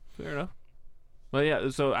 fair enough. Well, yeah.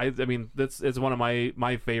 So I mean, it's one of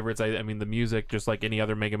my favorites. I mean, the music, just like any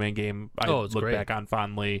other Mega Man game, I look great. back on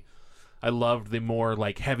fondly. I loved the more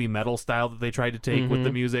like heavy metal style that they tried to take with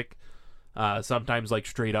the music. Sometimes like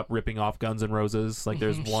straight up ripping off Guns N' Roses. Like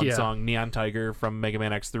there's one Yeah. song, Neon Tiger from Mega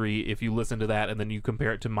Man X3. If you listen to that and then you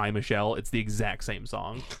compare it to My Michelle, it's the exact same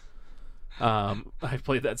song. I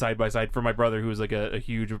played that side by side for my brother, who was like a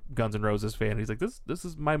huge Guns N' Roses fan. He's like, this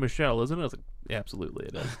is My Michelle, isn't it? I was like, yeah, absolutely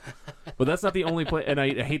it is. But that's not the only play. And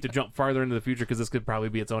I hate to jump farther into the future because this could probably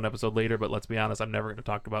be its own episode later. But let's be honest, I'm never going to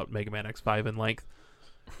talk about Mega Man X5 in length.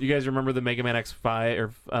 You guys remember the Mega Man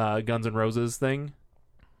X5 or Guns N' Roses thing?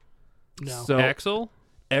 No. So Axel?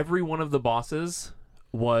 every one of the bosses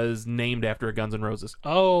was named after a Guns N' Roses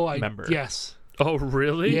member. Yes. Oh,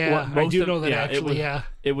 really? Yeah, Well, I do most know of- that yeah, actually. Yeah.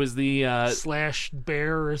 It was the Slash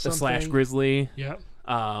bear or something. Slash Grizzly. Yeah.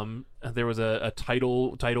 There was a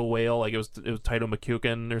title whale, like it was Title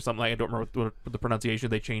McCukin or something. Like I don't remember what the pronunciation.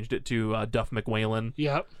 They changed it to Duff McWhalen.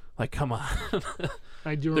 Yep. Like, come on.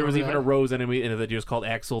 I do. There was even that. a Rose enemy in it that just called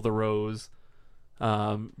Axel the Rose.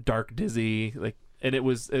 Dark Dizzy, like, and it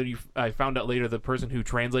was. I found out later the person who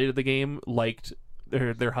translated the game liked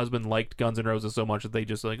their husband liked Guns N' Roses so much that they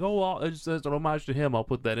just like, oh, well, it's an homage to him. I'll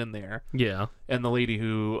put that in there. Yeah. And the lady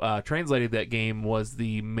who translated that game was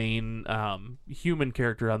the main human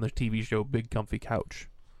character on the TV show Big Comfy Couch.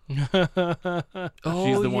 She's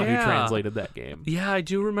the one who translated that game. Yeah, I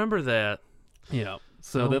do remember that. Yeah.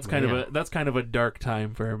 So Oh, that's kind man. of a dark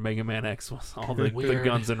time for Mega Man X with all the Weird.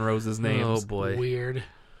 Guns N' Roses names. Oh, boy. Weird.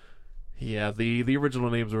 Yeah, the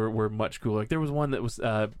original names were much cooler. Like there was one that was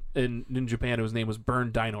in Japan, whose name was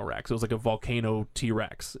Burn Dino Rex. It was like a volcano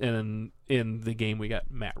T-Rex, and in the game we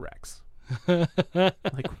got Matt Rex. Like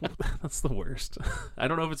that's the worst. I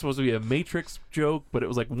don't know if it's supposed to be a Matrix joke, but it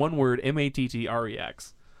was like one word,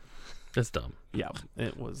 MATTREX. That's dumb. Yeah,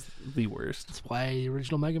 it was the worst. That's why the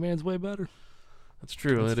original Mega Man's way better. That's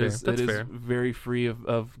true. That's fair. It That's is fair. very free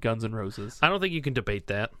of Guns N' Roses. I don't think you can debate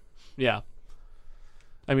that. Yeah.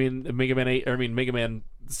 I mean, Mega Man 8, Mega Man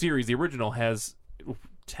series, the original, has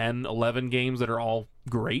 10, 11 games that are all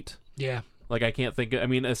great. Yeah. Like, I can't think,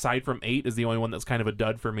 aside from 8 is the only one that's kind of a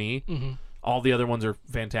dud for me. Mm-hmm. All the other ones are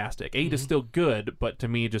fantastic. 8 is still good, but to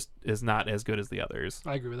me just is not as good as the others.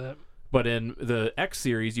 I agree with that. But in the X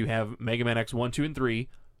series, you have Mega Man X 1, 2, and 3.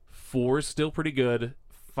 4 is still pretty good.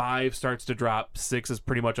 5 starts to drop. 6 is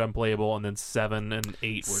pretty much unplayable, and then 7 and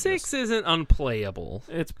 8 were 6 isn't unplayable.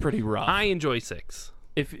 it's pretty rough. I enjoy 6.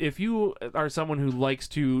 If you are someone who likes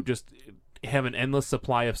to just have an endless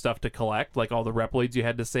supply of stuff to collect, like all the Reploids you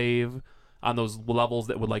had to save on those levels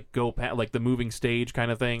that would like go past, like the moving stage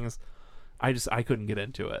kind of things, I couldn't get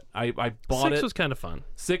into it. I bought 6 it. was kind of fun.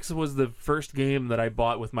 6 was the first game that I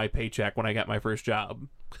bought with my paycheck when I got my first job,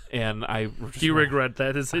 and I just, Do you regret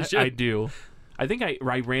that decision? I do. I think I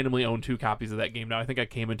randomly own 2 copies of that game now. I think I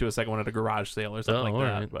came into a second one at a garage sale or something like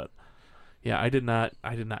that. Right. But yeah, I did not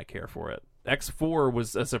care for it. X4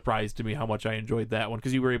 was a surprise to me how much I enjoyed that one,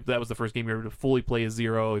 because that was the first game you were able to fully play as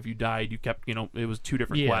Zero. If you died, you kept, it was 2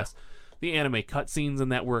 different quests. The anime cutscenes in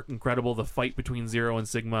that were incredible. The fight between Zero and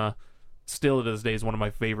Sigma, still to this day, is one of my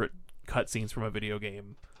favorite cutscenes from a video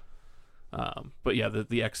game. But yeah,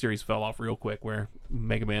 the X series fell off real quick, where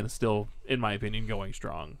Mega Man is still, in my opinion, going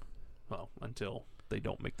strong. Well, until they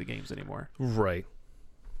don't make the games anymore. Right.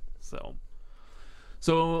 So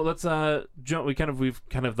let's jump. We've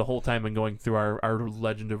kind of the whole time been going through our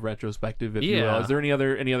Legend of retrospective, if you will. Is there any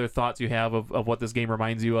other thoughts you have of what this game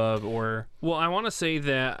reminds you of, or? Well, I want to say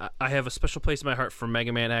that I have a special place in my heart for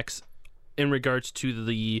Mega Man X in regards to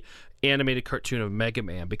the animated cartoon of Mega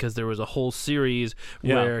Man, because there was a whole series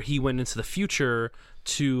where he went into the future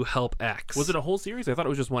to help X. Was it a whole series? I thought it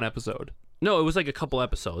was just one episode. No, it was like a couple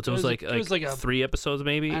episodes. It was like 3 episodes,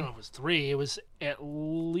 maybe. I don't know if it was 3. It was at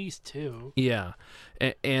least 2. Yeah,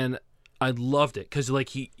 and I loved it because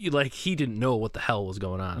he didn't know what the hell was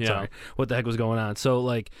going on. Yeah. Sorry, what the heck was going on? So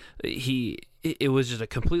it was just a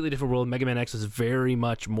completely different world. Mega Man X is very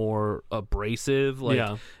much more abrasive.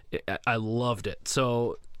 I loved it.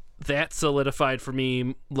 So that solidified for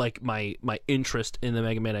me like my interest in the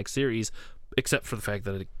Mega Man X series, except for the fact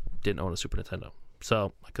that I didn't own a Super Nintendo,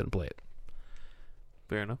 so I couldn't play it.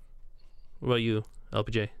 Fair enough. What about you,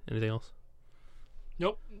 LPJ? Anything else?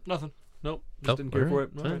 Nope, nothing. Nope. Just didn't care for it.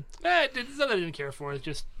 All right. It's not that I didn't care for it. It's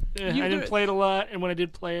just I You didn't do it. play it a lot, and when I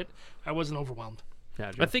did play it, I wasn't overwhelmed.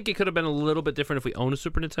 Gotcha. I think it could have been a little bit different if we owned a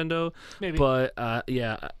Super Nintendo. Maybe. But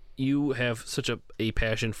yeah, you have such a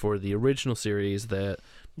passion for the original series that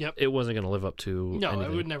it wasn't going to live up to No,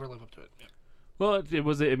 anything. I would never live up to it. Yeah. Well, it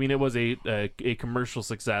was. I mean, it was a commercial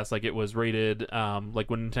success. Like, it was rated. Like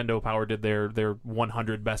when Nintendo Power did their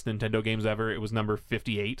 100 best Nintendo games ever, it was number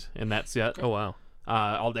 58 in that set. Oh, wow.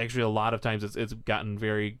 Actually, a lot of times it's gotten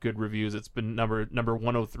very good reviews. It's been number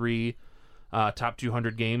 103 top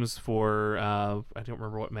 200 games for I don't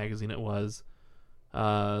remember what magazine it was.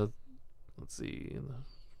 Let's see.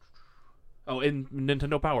 Oh, in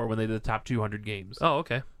Nintendo Power when they did the top 200 games. Oh,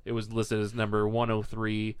 okay. It was listed as number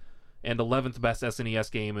 103 and 11th best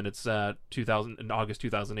SNES game, and it's 2000 in August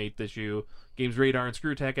 2008 issue. Games Radar and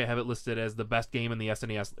ScrewTech, I have it listed as the best game in the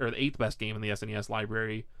SNES, or the 8th best game in the SNES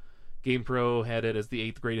library. GamePro had it as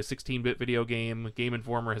the 8th greatest 16-bit video game. Game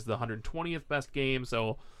Informer has the 120th best game.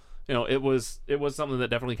 So, it was something that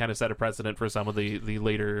definitely kind of set a precedent for some of the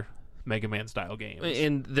later Mega Man style games.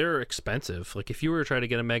 And they're expensive. Like if you were to try to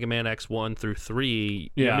get a Mega Man X 1 through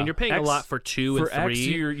 3, Yeah. I mean you're paying a lot for 2 and 3. For X,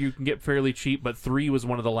 you can get fairly cheap, but 3 was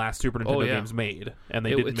one of the last Super Nintendo games made, and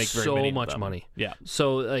they didn't make very many so of much them. money. Yeah.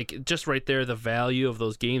 So like just right there, the value of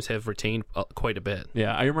those games have retained quite a bit.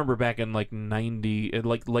 Yeah, I remember back in late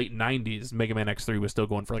 90s, Mega Man X3 was still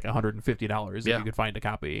going for like $150 if you could find a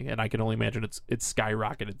copy, and I can only imagine it's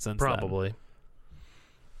skyrocketed since Probably. then.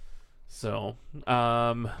 So,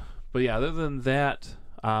 but yeah, other than that,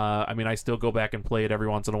 I mean, I still go back and play it every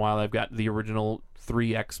once in a while. I've got the original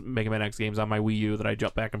 3X Mega Man X games on my Wii U that I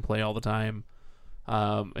jump back and play all the time.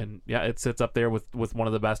 And yeah, it sits up there with one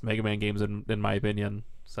of the best Mega Man games in my opinion.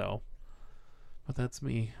 So, but that's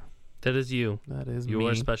me. That is you. That is you me.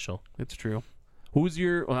 are special. It's true. Who's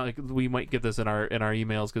your? Well, we might get this in our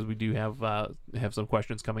emails because we do have some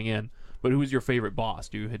questions coming in. But who's your favorite boss?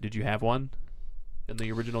 Did you have one in the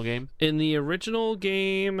original game? In the original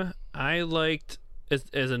game, I liked, as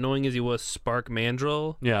annoying as he was, Spark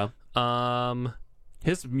Mandrill. Yeah.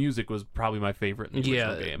 His music was probably my favorite in the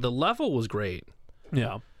original game. The level was great.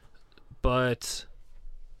 Yeah. But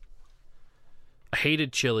I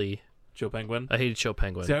hated Chili. Joe Penguin? I hated Joe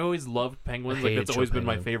Penguin. See, I always loved penguins. Like, that's always been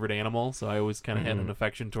my favorite animal, so I always kind of had an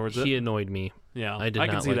affection towards it. He annoyed me. Yeah. I can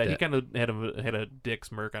not see like that. He kind of had a dick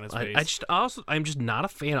smirk on his face. I'm just not a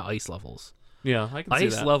fan of ice levels. Yeah, I can see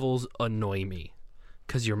that. Ice levels annoy me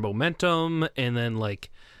because your momentum and then I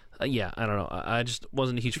don't know. I just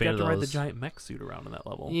wasn't a huge fan of those. You got to ride the giant mech suit around in that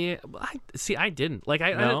level. Yeah, I didn't.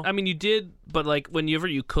 No? I mean, you did, but whenever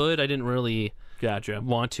you could, I didn't really Gotcha.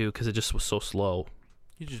 want to because it just was so slow.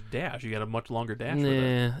 You just dash. You got a much longer dash.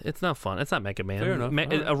 Nah, it's not fun. It's not Mega Man. Fair enough.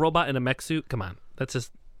 Right. A robot in a mech suit. Come on, that's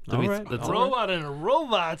just. All right. That's a robot in a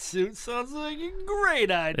robot suit sounds like a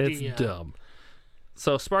great idea. It's dumb.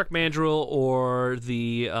 So Spark Mandrill or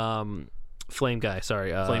the Flame guy.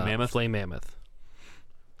 Sorry, Flame Mammoth. Flame Mammoth.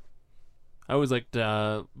 I always liked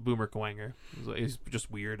Boomer Kuwanger. He's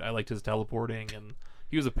just weird. I liked his teleporting, and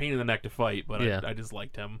he was a pain in the neck to fight, but I just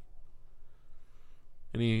liked him.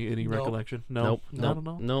 Any recollection? No.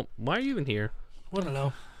 Nope. Why are you even here? I don't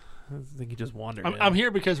know. I think he just wandered. I'm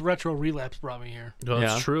here because Retro Relapse brought me here. No,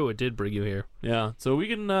 it's true. It did bring you here. Yeah. So we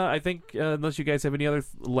can. I think unless you guys have any other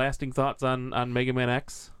lasting thoughts on Mega Man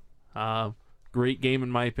X, great game in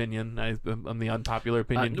my opinion. I'm the unpopular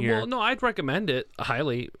opinion here. Well, no, I'd recommend it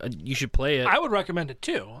highly. You should play it. I would recommend it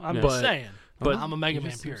too. I'm just saying. But I'm a Mega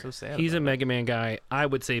Man purist. So sad He's a about Mega Man guy. I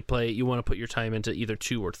would say play it. You want to put your time into either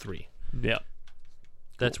 2 or 3. it. Yeah.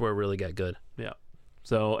 That's where it really got good. Yeah.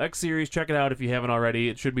 So X Series, check it out if you haven't already.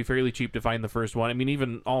 It should be fairly cheap to find the first one. I mean,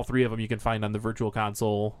 even all 3 of them you can find on the Virtual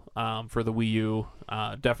Console for the Wii U.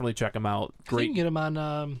 Definitely check them out. I think you can get them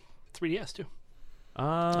on 3DS too.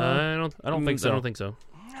 I don't think so. I don't think so.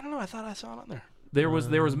 I don't know. I thought I saw it on there. There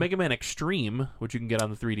was Mega Man Extreme, which you can get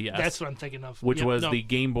on the 3DS. That's what I'm thinking of. Which was the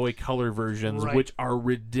Game Boy Color versions, Right. which are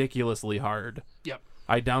ridiculously hard. Yep.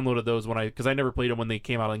 I downloaded those because I never played them when they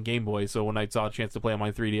came out on Game Boy. So when I saw a chance to play on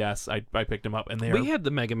my 3DS, I picked them up, and We had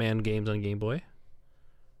the Mega Man games on Game Boy.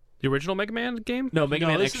 The original Mega Man game? Mega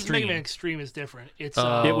Man this Extreme. Is Mega Man Extreme is different. It's It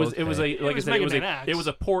was okay. it was a like was I said Mega Man it X. was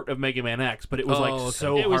a port of Mega Man X, but it was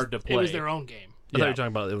hard to play. It was their own game. I thought you were talking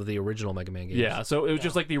about the original Mega Man games. Yeah, so it was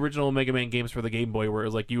just like the original Mega Man games for the Game Boy, where it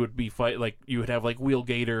was like you would you would have like Wheel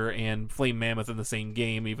Gator and Flame Mammoth in the same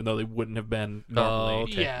game, even though they wouldn't have been normally. Oh,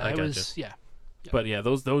 okay. Yeah, I it gotcha. was. Yeah. But yeah,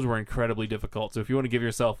 those were incredibly difficult. So if you want to give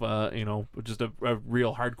yourself just a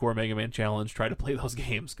real hardcore Mega Man challenge, try to play those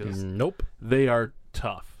games because Nope. they are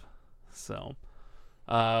tough. So,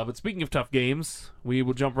 but speaking of tough games, we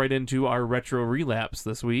will jump right into our retro relapse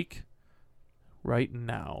this week. Right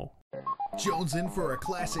now. Jones in for a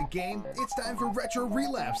classic game? It's time for Retro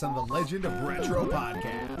Relapse on the Legend of Retro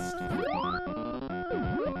podcast.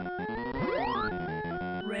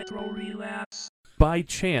 Retro Relapse. By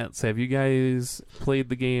chance, have you guys played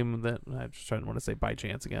the game that I just trying to want to say by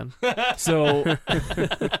chance again? So,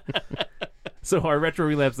 so our retro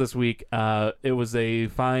relapse this week, it was a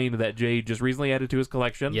find that Jay just recently added to his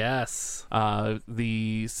collection. Yes.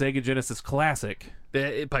 The Sega Genesis Classic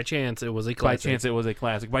By chance, it was a By classic. chance, it was a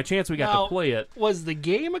classic. By chance, we got Now, to play it. Was the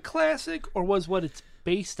game a classic, or was what it's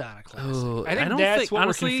based on a classic? Oh, I think don't that's think, what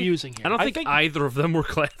honestly, we're confusing here. I don't I think, think- either of them were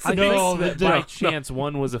classics. I No, think that no, by no. chance,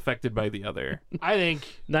 one was affected by the other. I think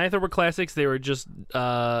Neither were classics. They were just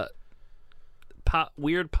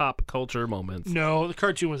weird pop culture moments. no, the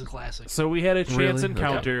cartoon was a classic. So we had a chance Really?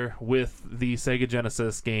 encounter with the Sega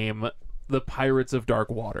Genesis game, The Pirates of Dark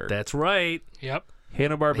Water. That's right. Yep.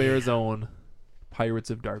 Hanna-Barbera's own Pirates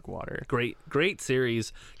of Dark Water. Great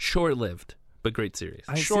series. Short-lived, but great series.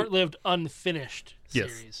 Short-lived, unfinished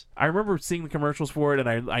Yes. series. I remember seeing the commercials for it, and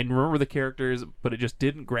I remember the characters, but it just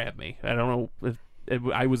didn't grab me. I don't know if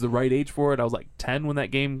I was the right age for it. I was like 10 when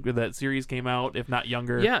that series came out, if not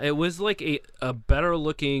younger. Yeah, it was like a better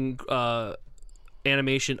looking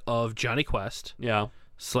animation of Johnny Quest Yeah.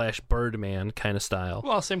 / Birdman kind of style.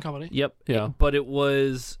 Well, same company. Yep. Yeah. But it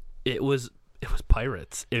was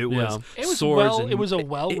pirates. It was It was swords. it was a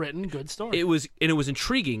well-written, good story. It was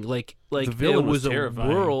intriguing. Like The villain it was was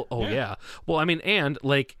terrifying. a world. Oh Yeah. yeah. Well, I mean, and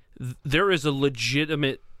like there is a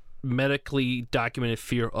legitimate medically documented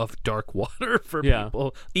fear of dark water for Yeah.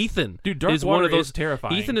 people. Ethan, Dude, dark is water one of those is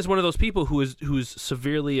terrifying. Ethan is one of those people who's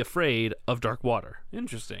severely afraid of dark water.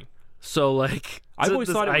 Interesting. So like, I've always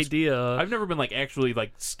this thought it was- idea. I've never been like actually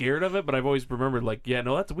like scared of it, but I've always remembered like, yeah,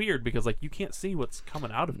 no, that's weird because like you can't see what's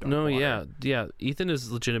coming out of dark no, water. yeah. Ethan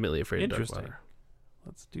is legitimately afraid of dark Interesting. water.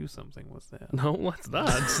 Let's do something with that. No, let's not.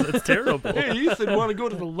 That's terrible. Hey, Ethan, want to go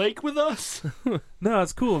to the lake with us? No,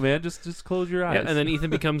 it's cool, man. Just close your eyes. Yeah, and then Ethan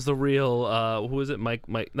becomes the real who is it? Mike,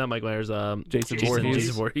 not Mike Myers. Jason Voorhees.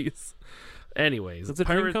 Jason Voorhees. Anyways, it's a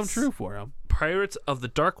dream come true for him. Pirates of the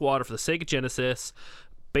Dark Water for the Sega Genesis,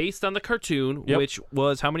 based on the cartoon, Yep. which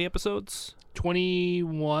was how many episodes?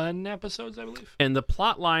 21 episodes, I believe. And the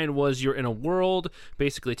plot line was you're in a world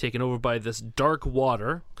basically taken over by this dark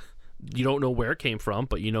water. You don't know where it came from,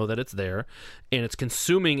 but you know that it's there, and it's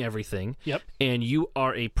consuming everything. Yep. And you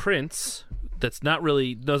are a prince that's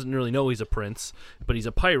doesn't really know he's a prince, but he's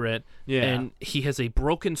a pirate. Yeah. And he has a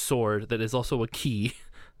broken sword that is also a key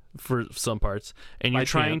for some parts. And you're By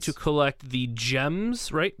trying chance. to collect the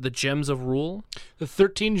gems, right? The gems of rule. The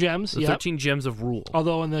 13 gems. The Yep. 13 gems of rule.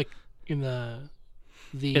 Although in the In the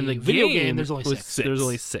video game, there's only was 6. There's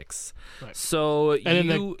only 6. Right. So And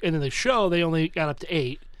in the show, they only got up to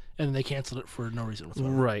 8, and then they canceled it for no reason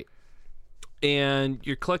whatsoever. Right. And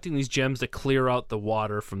you're collecting these gems to clear out the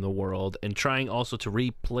water from the world and trying also to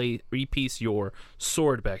repiece your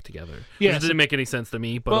sword back together. Yeah, Which didn't make any sense to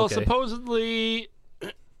me, but Well, okay. supposedly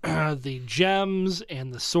the gems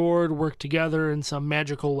and the sword work together in some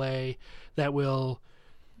magical way that will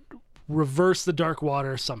reverse the dark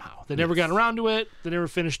water somehow. They never got around to it. They never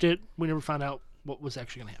finished it. We never found out what was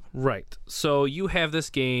actually going to happen. Right. So you have this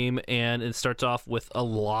game, and it starts off with a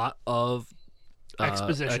lot of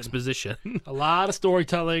exposition. A lot of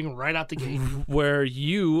storytelling right out the gate. Where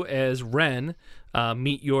you, as Ren,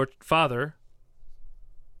 meet your father.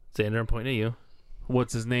 Xander, I'm pointing at you.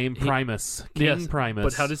 What's his name? Primus. King Primus.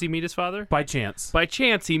 But how does he meet his father? By chance. By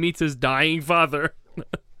chance, he meets his dying father.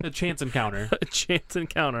 A chance encounter. A chance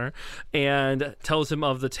encounter, and tells him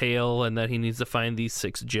of the tale and that he needs to find these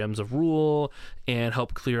 6 gems of rule and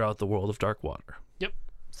help clear out the world of dark water. Yep.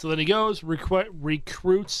 So then he goes,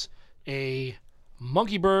 recruits a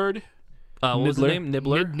monkey bird. What was the name?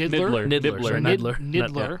 Nibbler? Niddler. Niddler. Sorry, Niddler.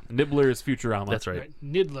 Niddler. Nibbler is Futurama. That's right. Right,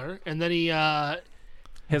 Niddler. And then he Has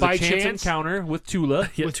by a chance chance- encounter with Tula.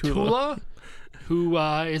 Yeah, with Tula, who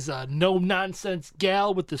is a no-nonsense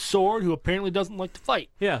gal with the sword who apparently doesn't like to fight.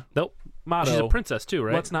 Yeah. Nope. Motto. She's a princess too,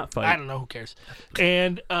 right? Let's not fight. I don't know. Who cares?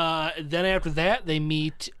 And then after that, they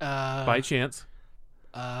meet By chance.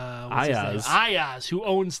 what's his name? Ayaz. Ayaz, who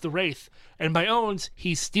owns the Wraith. And by owns,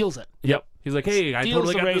 he steals it. Yep. He's like, hey, I Steals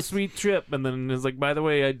totally the got race. this sweet trip. And then is like, by the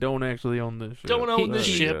way, I don't actually own this ship. Don't own this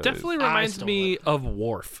He ship. definitely I reminds stole me it. of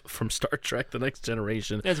Worf from Star Trek: The Next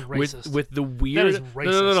Generation. That's racist. With the weird, is no,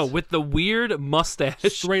 racist. with the weird mustache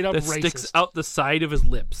Straight up that sticks racist. out the side of his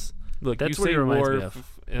lips. Look, That's you what say he reminds me Worf,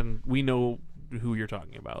 of. and we know who you're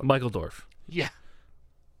talking about. Michael Dorf. Yeah.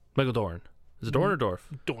 Michael Dorn. Is it Dorn or Dorf?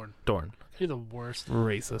 Dorn. Dorn. You're the worst.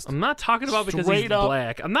 Racist. I'm not talking about because Straight he's up.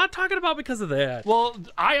 black. I'm not talking about because of that. Well,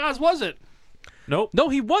 Ayaz wasn't. Nope. No,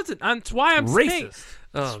 he wasn't. That's why I'm saying. Racist.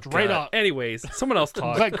 Oh, Straight God. up. Anyways, someone else I'm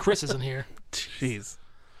talk. glad Chris isn't here. Jeez.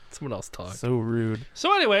 Someone else talk. So rude.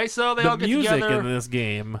 So anyway, so they The all get music together. in this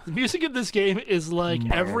game, The music in this game is like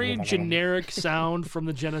every generic sound from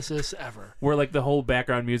the Genesis ever. where like the whole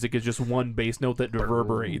background music is just one bass note that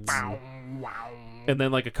reverberates, and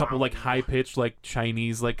then like a couple like high pitched like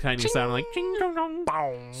Chinese like kind of sound like ching dong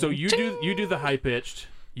dong. So you do the high pitched,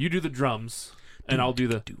 you do the drums, and I'll do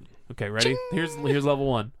the Okay, ready? Here's level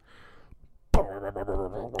 1.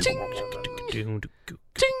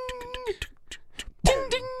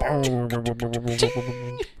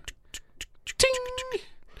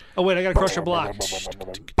 Oh wait, I gotta crush your block.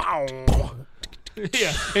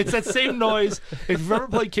 Yeah, it's that same noise. If you've ever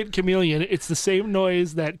played Kid Chameleon, it's the same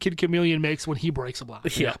noise that Kid Chameleon makes when he breaks a block.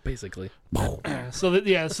 Yeah, basically. So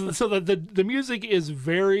the music is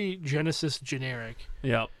very Genesis generic,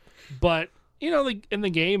 Yep. but and the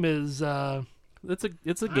game is It's a I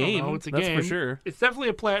don't game. know, it's a that's game for sure. It's definitely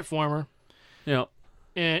a platformer. Yep.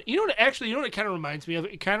 And you know what it kind of reminds me of?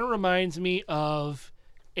 It kind of reminds me of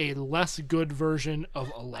a less good version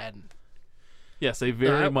of Aladdin. Yes, they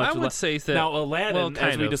very much. I would say that. Now, Aladdin, well,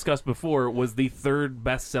 as we of. discussed before, was the 3rd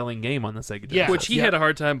best-selling game on the Sega Genesis. Yeah. Which he had a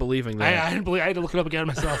hard time believing that. I didn't believe. I had to look it up again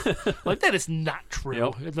myself. Like that is not true.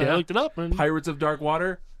 Yep. And then I looked it up and Pirates of Dark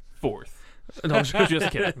Water, 4th. No,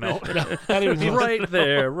 Just kidding. No. not even close. right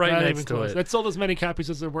there, right Not next even to close. it. That sold as many copies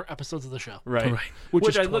as there were episodes of the show. Right. Right. Which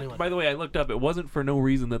is I 21. looked. By the way, I looked up. It wasn't for no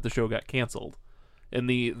reason that the show got canceled. In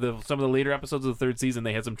the some of the later episodes of the 3rd season,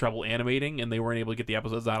 they had some trouble animating, and they weren't able to get the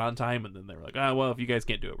episodes out on time. And then they were like, "Oh, well, if you guys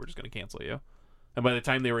can't do it, we're just going to cancel you." And by the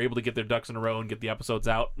time they were able to get their ducks in a row and get the episodes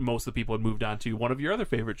out, most of the people had moved on to one of your other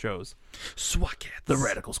favorite shows, SWAT Cats. the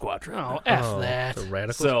Radical Squadron. Oh, F that. The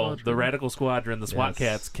Radical So Squadron. the Radical Squadron, the SWAT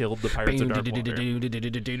Cats, killed the Pirates of Dark Water.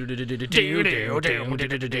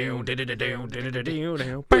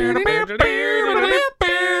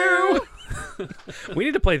 We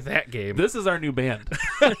need to play that game. This is our new band.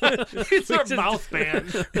 It's our mouth band.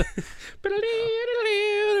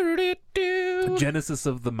 Genesis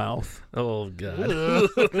of the Mouth. Oh god,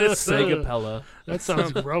 Segapella. That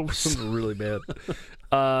sounds gross. really bad.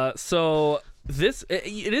 So this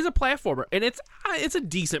it is a platformer, and it's a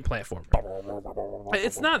decent platformer.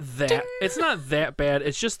 It's not that bad.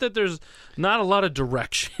 It's just that there's not a lot of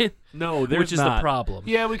direction. No, there's which is not. the problem.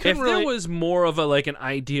 Yeah, we couldn't If really. there was more of an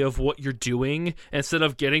idea of what you're doing instead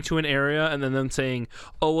of getting to an area and then them saying,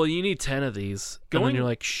 "Oh, well, you need 10 of these," and Going- then you're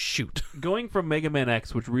like, "Shoot." Going from Mega Man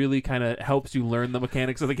X, which really kind of helps you learn the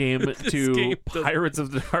mechanics of the game, to game doesn't- Pirates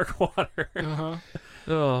of the Dark Water.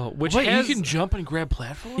 Oh, which Wait, has you can jump and grab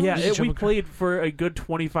platforms? Yeah, You jump we and played for a good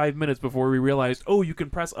 25 minutes before we realized, oh, you can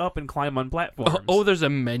press up and climb on platforms. Oh, there's a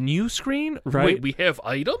menu screen? Right. Wait, we have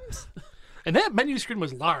items? And that menu screen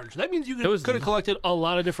was large. That means you It was- could have collected a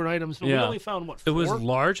lot of different items, but we Yeah. only found, what, It 4? was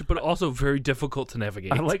large, but also very difficult to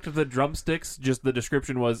navigate. I liked the drumsticks. Just the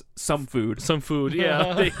description was some food. some food.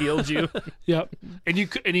 Yeah, they healed you. Yep. And you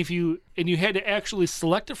could, and you had to actually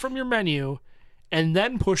select it from your menu and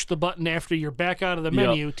then push the button after you're back out of the Yep.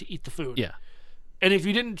 menu to eat the food. Yeah. And if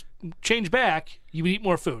you didn't change back, you would eat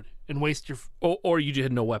more food and waste your... Or you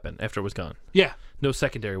had no weapon after it was gone. Yeah. No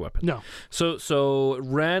secondary weapon. No. So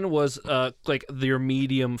Ren was like your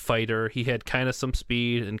medium fighter. He had kind of some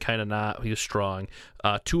speed and kind of not. He was strong.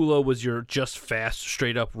 Tula was your just fast,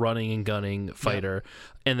 straight up running and gunning fighter.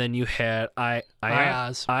 And then you had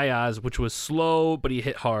Ayaz, which was slow, but he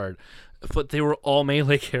hit hard. But they were all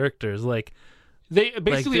melee characters. They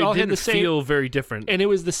basically they all had didn't the same... feel very different. And it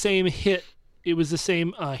was the same hit. It was the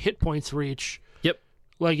same hit points for each. Yep.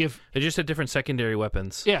 Like if... They just had different secondary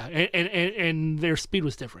weapons. Yeah, and their speed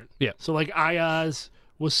was different. Yeah. So like Ayaz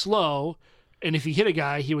was slow, and if he hit a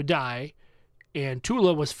guy, he would die. And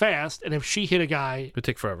Tula was fast, and if she hit a guy... It would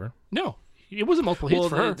take forever. No, it wasn't multiple hits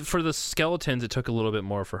for her. For the skeletons, it took a little bit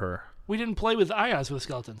more for her. We didn't play with Ayaz with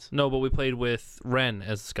skeletons. No, but we played with Ren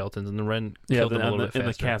as the skeletons, and the Ren Yeah, killed them a little bit in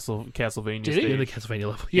the faster. Castlevania Did he? stage. In the Castlevania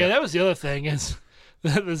level. Yeah, that was the other thing is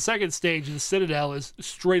the second stage, the Citadel, is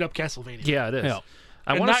straight up Castlevania. Yeah, it is. Yeah.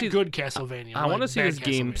 I And want to not see good Castlevania. I want to see bad this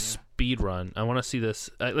game Castlevania. speed run. I want to see this.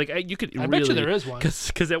 You could. I really, bet you there is one.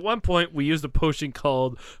 Because at one point we used a potion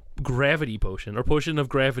called Gravity Potion or Potion of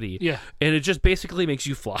Gravity. Yeah. And it just basically makes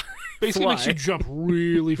you fly. Basically makes you Fly. jump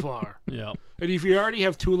really far. Yeah. And if you already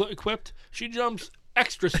have Tula equipped, she jumps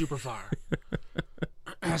extra super far.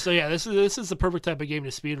 So yeah, this is the perfect type of game to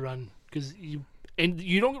speedrun because you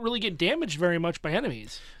don't really get damaged very much by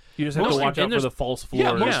enemies. You just have to Mostly- watch out and for there's- the false floor.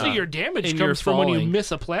 Yeah, most Yeah. of your damage And you're comes from when you falling.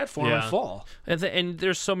 miss a platform and Yeah. fall. And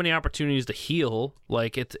there's so many opportunities to heal.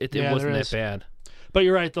 Like it Yeah, wasn't there that is. bad. But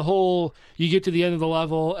you're right. The whole you get to the end of the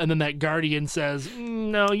level, and then that guardian says,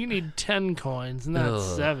 "No, you need 10 coins, not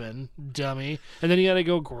Ugh. 7, dummy." And then you got to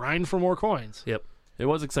go grind for more coins. Yep. It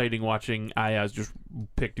was exciting watching Ayaz just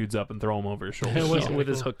pick dudes up and throw them over his It shoulders. was So, really With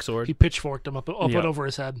his cool. hook sword. He pitchforked him up Yeah. and over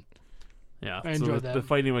his head. yeah, I so enjoyed the that.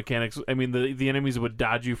 fighting mechanics. I mean, the enemies would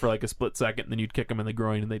dodge you for like a split second, and then you'd kick them in the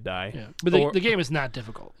groin, and they'd die. Yeah, but Or- the game is not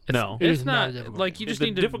difficult. No, It It's is not not difficult. like you just the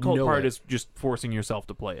need to difficult know part it. is just forcing yourself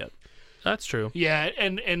to play it. That's true. Yeah,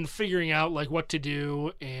 and figuring out like what to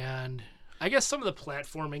do, and I guess some of the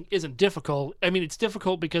platforming isn't difficult. I mean, it's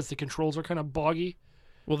difficult because the controls are kind of boggy.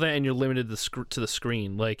 Well, then you're limited to the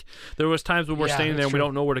screen. Like, there was times when we're Yeah, standing there that's and we true.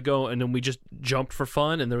 don't know where to go, and then we just jumped for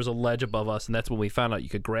fun, and there was a ledge above us, and that's when we found out you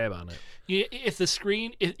could grab on it. If the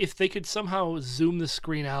screen, if they could somehow zoom the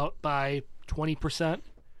screen out by 20%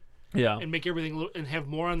 Yeah. and make everything and have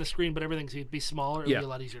more on the screen, but everything would be smaller, it would be a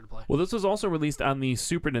lot easier to play. Well, this was also released on the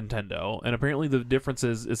Super Nintendo, and apparently the difference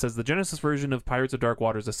is, it says the Genesis version of Pirates of Dark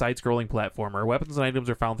Water is a side-scrolling platformer. Weapons and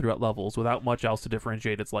items are found throughout levels, without much else to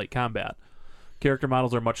differentiate its light combat. Character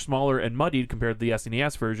models are much smaller and muddied compared to the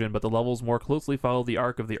SNES version, but the levels more closely follow the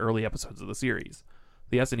arc of the early episodes of the series.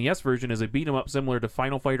 The SNES version is a beat-em-up similar to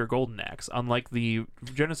Final Fight or Golden Axe. Unlike the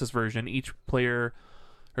Genesis version, each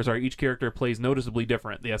character plays noticeably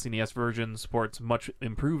different. The SNES version supports much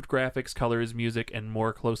improved graphics, colors, music, and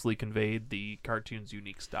more closely conveyed the cartoon's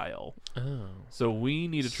unique style. Oh. So we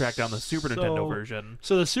need to track down the Super Nintendo version.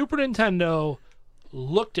 So the Super Nintendo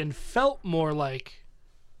looked and felt more like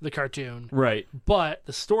the cartoon, Right. but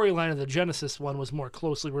the storyline of the Genesis one was more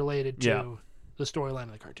closely related to Yeah. the storyline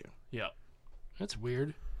of the cartoon. Yeah. That's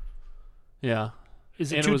weird. Yeah.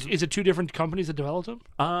 Is And it it is it two different companies that developed them?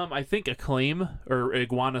 I think Acclaim or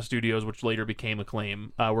Iguana Studios, which later became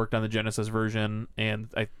Acclaim, worked on the Genesis version, and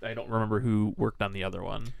I don't remember who worked on the other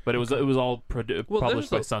one, but it was all published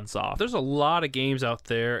by Sunsoft. There's a lot of games out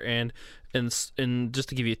there, and just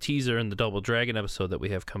to give you a teaser in the Double Dragon episode that we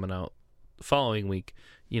have coming out the following week,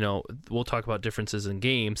 we'll talk about differences in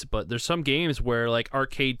games, but there's some games where like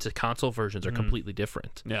arcade to console versions are completely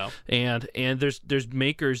different. Yeah. And there's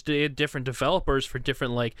makers, they had different developers for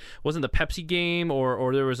different, like, wasn't the Pepsi game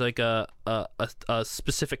or there was like a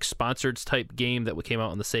specific sponsored type game that came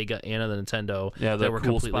out on the Sega and on the Nintendo that were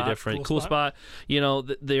Cool completely Spot. different. Cool Spot.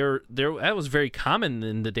 That was very common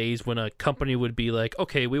in the days when a company would be like,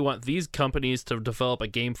 okay, we want these companies to develop a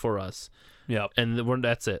game for us. Yeah. And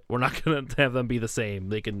that's it. We're not going to have them be the same.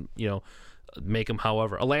 They can, make them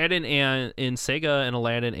however. Aladdin and Sega and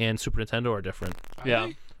Aladdin and Super Nintendo are different. Yeah.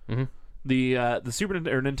 Mm-hmm. The Super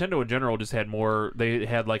or Nintendo in general just had more. They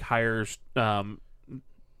had like higher.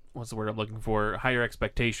 What's the word I'm looking for? Higher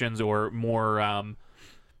expectations or more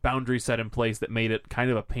boundaries set in place that made it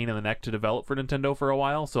kind of a pain in the neck to develop for Nintendo for a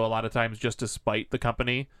while. So a lot of times, just to spite the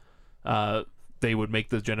company, they would make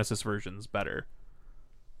the Genesis versions better.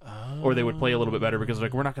 Or they would play a little bit better because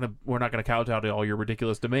like we're not gonna kowtow to all your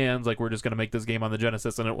ridiculous demands. Like we're just gonna make this game on the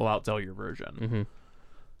Genesis and it will outsell your version. Mm-hmm.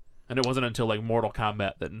 And it wasn't until like Mortal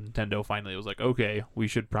Kombat that Nintendo finally was like, okay, we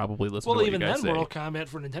should probably listen to what even you guys then, say. Mortal Kombat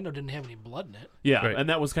for Nintendo didn't have any blood in it. Yeah, Right. and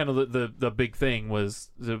that was kind of the big thing was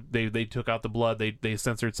they took out the blood. They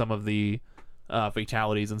censored some of the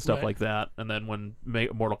fatalities and stuff Right. like that. And then when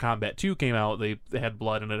Mortal Kombat 2 came out, they had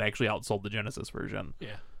blood and it actually outsold the Genesis version.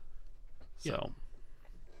 Yeah.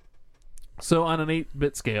 So on an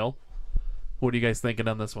 8-bit scale, what are you guys thinking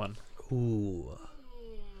on this one? Ooh.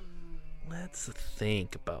 Let's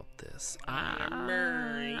think about this.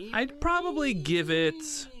 I'd probably give it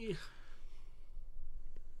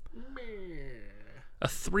a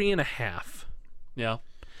 3.5. Yeah.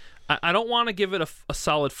 I don't want to give it a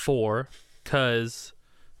solid 4 because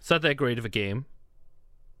it's not that great of a game.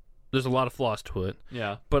 There's a lot of flaws to it.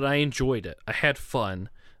 Yeah. But I enjoyed it. I had fun.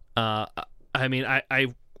 I mean,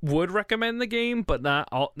 I would recommend the game, but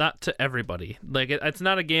not to everybody. Like it's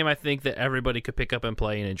not a game I think that everybody could pick up and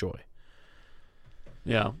play and enjoy.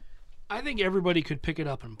 Yeah. I think everybody could pick it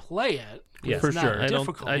up and play it. Yeah, It's for not sure. I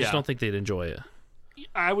difficult. just don't think they'd enjoy it.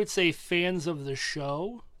 I would say fans of the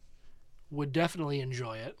show would definitely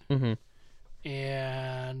enjoy it. Mm-hmm.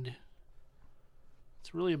 And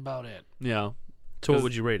it's really about it. Yeah. So what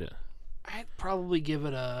would you rate it? I'd probably give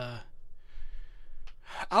it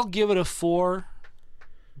I'll give it a 4,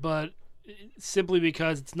 but simply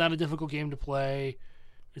because it's not a difficult game to play.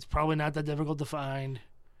 It's probably not that difficult to find,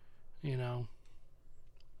 and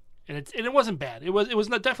it wasn't bad. It was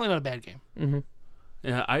definitely not a bad game. Mm-hmm.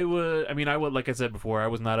 Yeah, I would, like I said before,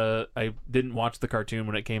 I didn't watch the cartoon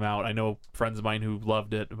when it came out. I know friends of mine who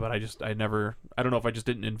loved it, but I don't know if I just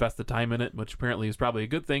didn't invest the time in it, which apparently is probably a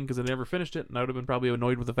good thing because I never finished it, and I would have been probably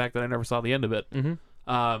annoyed with the fact that I never saw the end of it.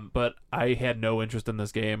 Mm-hmm. But I had no interest in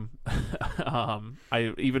this game.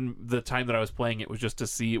 Even the time that I was playing it was just to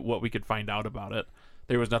see what we could find out about it.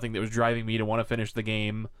 There was nothing that was driving me to want to finish the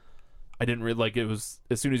game. I didn't really it was,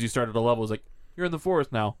 as soon as you started a level, it was like, you're in the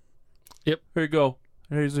forest now. Yep. Here you go.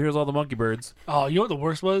 Here's all the monkey birds. Oh, you know what the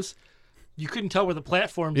worst was? You couldn't tell where the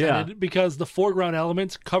platforms Yeah. ended because the foreground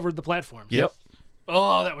elements covered the platforms. Yep.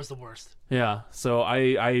 Oh, that was the worst. Yeah. So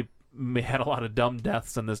I had a lot of dumb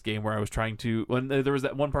deaths in this game where I was trying to, when there was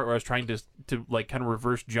that one part where I was trying to like kind of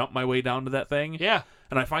reverse jump my way down to that thing. Yeah.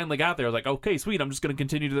 And I finally got there. I was like, okay, sweet. I'm just going to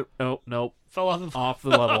continue to the, oh, nope. Fell off the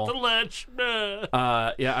level. off the ledge.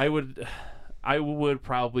 Yeah, I would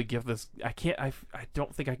probably give this, I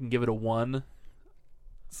don't think I can give it a 1.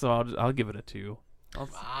 So I'll give it a 2.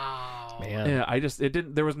 Wow. Man. Yeah,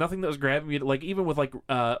 there was nothing that was grabbing me, like even with like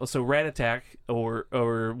so Rat Attack or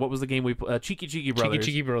what was the game we Cheeky Brothers.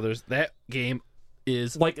 Cheeky Brothers. That game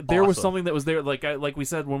is like there was awesome. something that was there, like we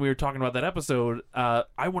said when we were talking about that episode.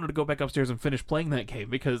 I wanted to go back upstairs and finish playing that game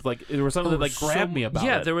because like there was something that like grabbed me about it.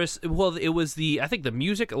 Yeah, there was. Well, it was I think the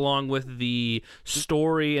music along with the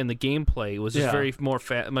story and the gameplay was just very more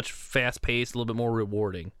much fast paced, a little bit more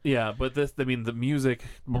rewarding. Yeah, but the music,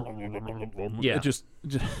 yeah,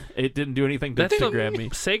 it didn't do anything to grab me.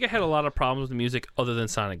 Sega had a lot of problems with the music other than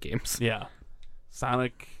Sonic games. Yeah,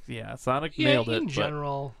 Sonic nailed it. In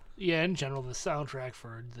general, the soundtrack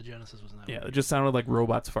for the Genesis was not. Yeah, it just sounded like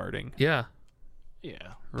robots farting. Yeah.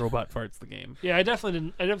 Yeah. Robot farts the game. Yeah, I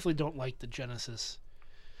definitely don't like the Genesis.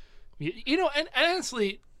 You know, and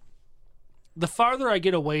honestly, the farther I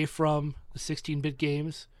get away from the 16-bit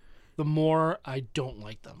games, the more I don't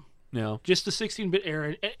like them. Yeah. Just the 16-bit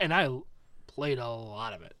era, and I played a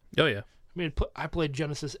lot of it. Oh yeah. I mean, I played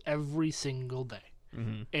Genesis every single day.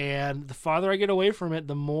 Mm-hmm. And the farther I get away from it,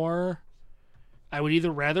 the more I would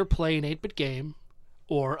either rather play an 8-bit game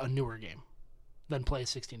or a newer game than play a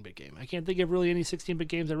 16-bit game. I can't think of really any 16-bit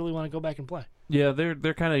games I really want to go back and play. Yeah,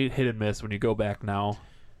 they're kind of hit and miss when you go back now.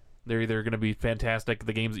 They're either going to be fantastic,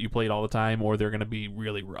 the games that you played all the time, or they're going to be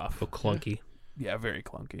really rough. So clunky. Yeah, very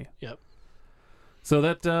clunky. Yep. So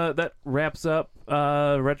that wraps up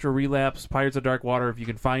Retro Relapse, Pirates of Dark Water. If you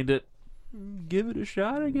can find it, give it a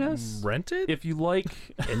shot, I guess. Rent it? If you like.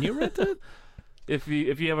 Can you rent it? If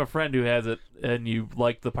you have a friend who has it and you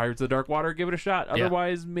like the Pirates of Dark Water, give it a shot.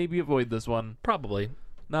 Otherwise, maybe avoid this one. Probably.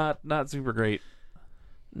 Not super great.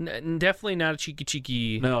 Definitely not a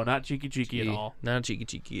cheeky. No, not cheeky at all. Not a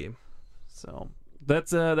cheeky game. So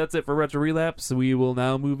that's it for Retro Relapse. We will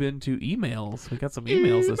now move into emails. We got some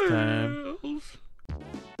emails this time.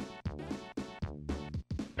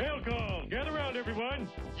 Mail call. Gather around, everyone.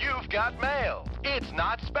 You've got mail. It's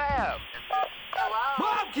not spam.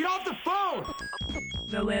 Mom, get off the phone!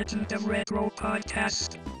 The Legend of Retro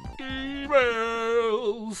Podcast.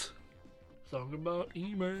 Emails. Song about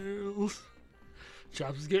emails.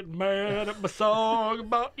 Chops is getting mad at my song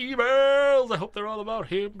about emails. I hope they're all about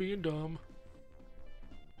him being dumb.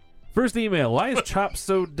 First email. Why is Chop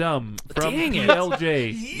so dumb? From Dang it.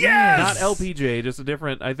 PLJ. Yes! Not LPJ, just a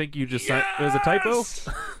different, I think you just signed, it was a typo?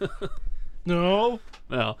 No.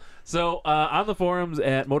 No. So on the forums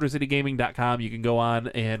at MotorCityGaming.com, you can go on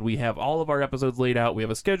and we have all of our episodes laid out. We have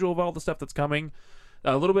a schedule of all the stuff that's coming.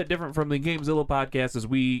 A little bit different from the GameZilla podcast is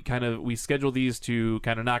we schedule these to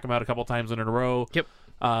kind of knock them out a couple times in a row. Yep.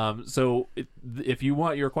 So if you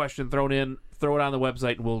want your question thrown in, throw it on the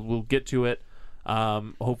website and we'll get to it.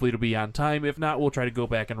 Hopefully it'll be on time. If not, we'll try to go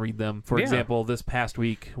back and read them. For example, this past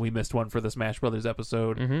week we missed one for the Smash Brothers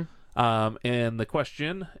episode. Mm-hmm. And the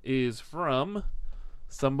question is from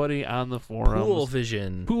somebody on the forums. Pool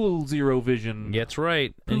Vision. Pool Zero Vision. That's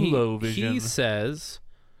right. And Poolo Vision. He says,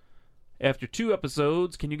 after 2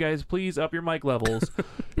 episodes, can you guys please up your mic levels?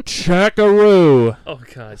 Chackaroo. "Oh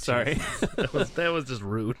God, Sorry. that was just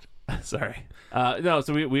rude." Sorry. No,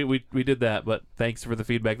 so we did that, but thanks for the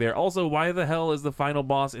feedback there. Also, why the hell is the final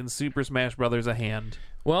boss in Super Smash Brothers a hand?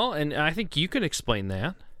 Well, and I think you can explain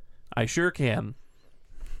that. I sure can.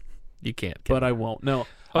 You can't, but I won't. No.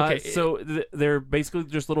 Okay. So they're basically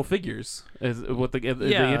just little figures. Is what the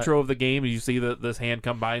intro of the game. You see this hand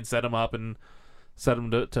come by and set them up and set them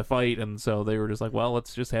to fight, and so they were just like, well,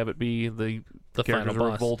 let's just have it be the characters final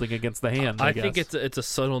boss. revolting against the hand. I guess. think it's a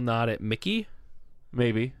subtle nod at Mickey.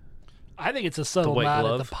 Maybe. I think it's a subtle white nod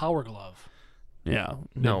glove? at the Power Glove. Yeah.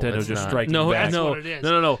 No, Nintendo it's just not. striking No, back. That's no, what it is.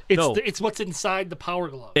 no. It's what's inside the Power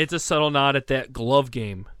Glove. It's a subtle nod at that glove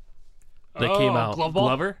game that came out. Glove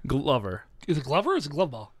ball? Glover. Is it Glover or is it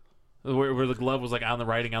Glove Ball? Where the glove was like on the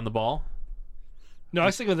writing on the ball. No, I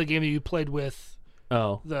was thinking of the game that you played with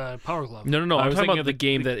Oh. the Power Glove. No. I I'm was talking thinking about of the the-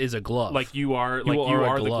 game that is a glove. Like you are the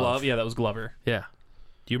glove. glove. Yeah, that was Glover. Yeah.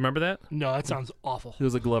 Do you remember that? No, that sounds awful. It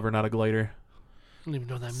was a Glover, not a glider. I don't even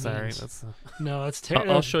know what that Sorry, means. that's No, that's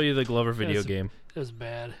terrible. I'll show you the Glover video Yes. game It was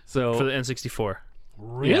bad. so for the N64.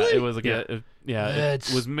 Really? Yeah, it was like Yeah. it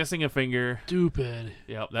That's was missing a finger. stupid.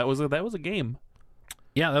 Yep, that was a game.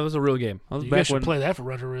 Yeah, that was a real game. That was You back guys should when. play that for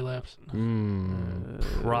Retro Relapse.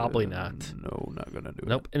 Probably not. No, not gonna do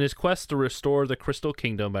Nope. In his quest to restore the Crystal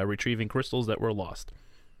Kingdom by retrieving crystals that were lost.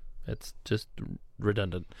 It's just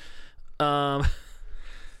redundant.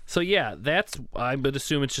 So yeah, I would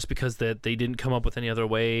assume it's just because that they didn't come up with any other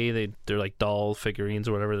way. They're like doll figurines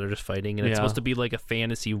or whatever. They're just fighting, and it's supposed to be like a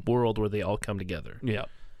fantasy world where they all come together. Yeah.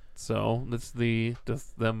 So that's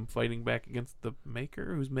them fighting back against the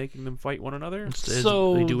maker who's making them fight one another.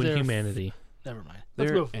 So they do in they're humanity. Never mind.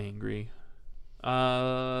 They're angry.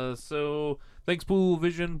 So thanks, Pool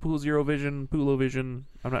Vision, Pool Zero Vision, Poolo Vision.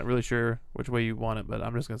 I'm not really sure which way you want it, but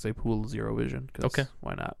I'm just gonna say Pool Zero Vision. Okay.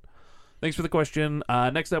 Why not? Thanks for the question.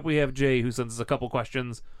 Next up, we have Jay, who sends us a couple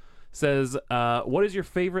questions. Says, what is your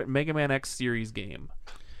favorite Mega Man X series game?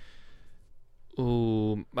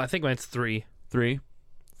 Ooh, I think mine's 3. 3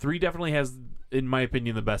 definitely has, in my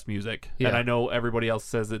opinion, the best music. Yeah. And I know everybody else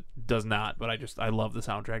says it does not, but I love the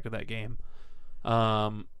soundtrack to that game.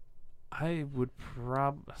 I would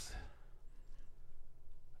probably...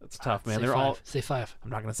 That's tough, man. They're all... Say 5. I'm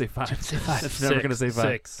not going to say 5. Say 5. I'm never going to say 5.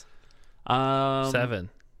 6. 7.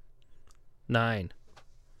 9.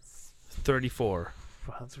 34.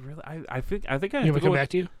 That's really... I think I have You to want me to go come with, back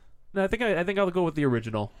to you? No, I think I'll go with the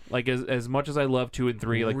original. Like as much as I love 2 and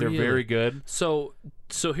 3, like Really? they're very good. So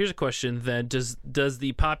here's a question then. Does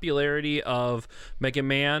the popularity of Mega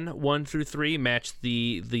Man 1 through 3 match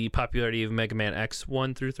the popularity of Mega Man X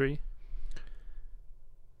 1 through 3?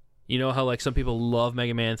 You know how like some people love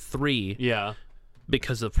Mega Man 3 Yeah.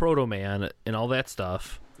 because of Proto Man and all that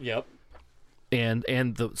stuff. Yep. And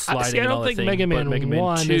the sliding See, I and all don't that think thing, Mega Man but Mega Man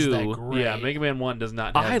 1 2 is that great. Yeah, Mega Man 1 does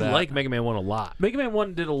not have I that. like Mega Man 1 a lot. Mega Man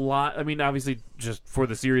 1 did a lot. I mean, obviously, just for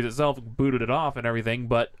the series itself, booted it off and everything.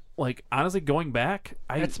 But, like, honestly, going back...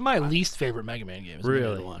 That's my least favorite Mega Man game. Is Mega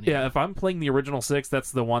Really? Man 1. Yeah, if I'm playing the original 6,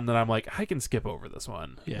 that's the one that I'm like, I can skip over this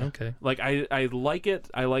one. Yeah. Okay. Like, I like it.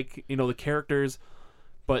 I like, the characters.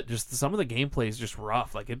 But just some of the gameplay is just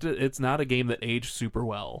rough. Like, it's not a game that aged super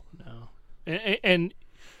well. No. And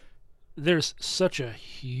there's such a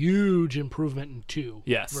huge improvement in 2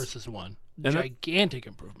 Yes. versus 1. And Gigantic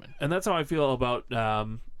improvement. And that's how I feel about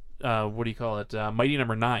what do you call it? Mighty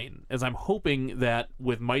Number 9. As I'm hoping that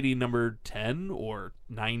with Mighty Number 10 or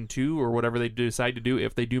 9-2 or whatever they decide to do,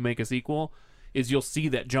 if they do make a sequel, is you'll see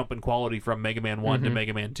that jump in quality from Mega Man 1 to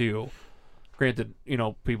Mega Man 2. Granted,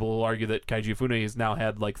 people will argue that Kaiji Fune has now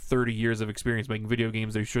had like 30 years of experience making video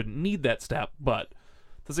games. They shouldn't need that step, but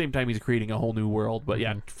at the same time, he's creating a whole new world. But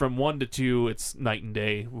yeah, from 1 to 2, it's night and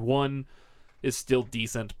day. 1 is still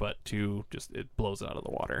decent, but 2 it blows it out of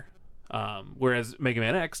the water. Whereas Mega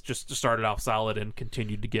Man X just started off solid and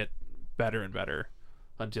continued to get better and better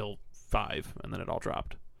until 5, and then it all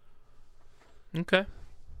dropped. Okay.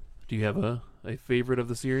 Do you have a favorite of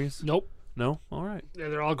the series? Nope. No? All right. Yeah,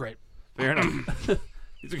 they're all great. Fair enough.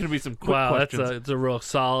 These are going to be some quick Wow, questions. it's a real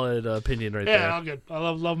solid opinion right Yeah, there. all good. I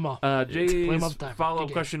love them all. Play 'em Jay's all the time. follow-up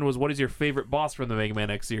Good question was, what is your favorite boss from the Mega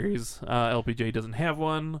Man X series? LPJ doesn't have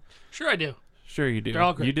one. Sure, I do. Sure you do. They're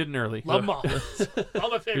all great. You didn't early. Love them all. all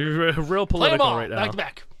my favorites. You're real Play them political all right now. back to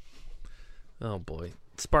back. Oh boy,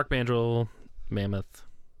 Spark Mandrill, Mammoth.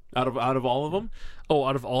 Out of all of them? Oh,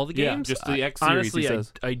 out of all the Yeah, games, just the X series, Honestly, he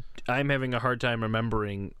says. I'm having a hard time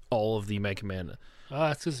remembering all of the Mega Man Oh,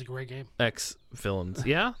 that's just a great game. X villains.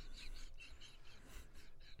 Yeah.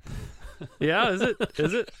 Yeah, is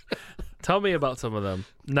it? Tell me about some of them.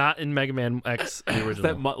 Not in Mega Man X, the original.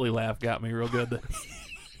 That Muttley laugh got me real good.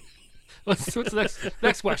 What's the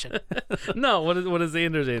next question? No, what is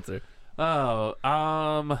Anders' answer?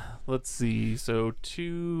 Oh, let's see. So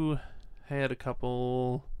 2 had a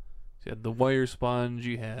couple. You had the Wire Sponge.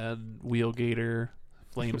 You had Wheel Gator,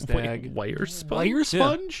 Flame Stag. Wire sponge? Wire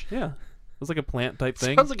sponge? Yeah. It was like a plant type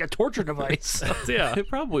thing. Sounds like a torture device. Yeah. It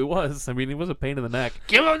probably was. I mean, it was a pain in the neck.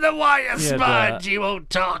 Give him the wire He had, sponge. He won't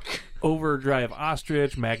talk. Overdrive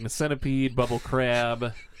Ostrich, Magna Centipede, Bubble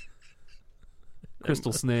Crab,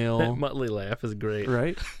 Crystal That Snail. Muttley laugh is great.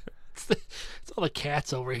 Right? It's all the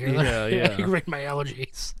cats over here. Yeah, yeah. Aggravate my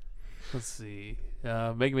allergies. Let's see.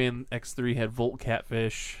 Mega Man X3 had Volt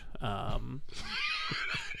Catfish.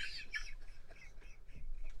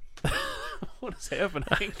 What is happening?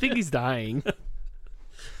 I think he's dying.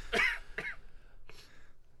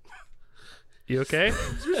 You okay?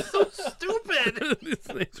 You're so stupid. These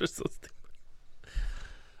names are so stupid.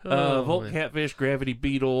 Volt man. Catfish, Gravity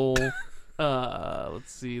Beetle.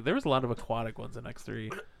 Let's see. There was a lot of aquatic ones in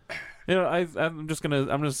X3. I'm just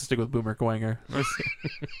gonna stick with Boomer Quanger.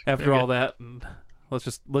 After all that, and let's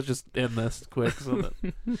just end this quick.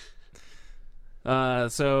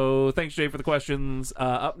 So thanks, Jade, for the questions.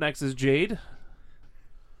 Up next is Jade.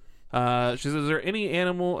 She says, "Is there any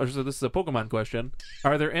animal?" Or so this is a Pokemon question.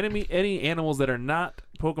 Are there any animals that are not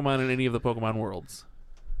Pokemon in any of the Pokemon worlds?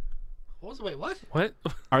 Wait, what? What?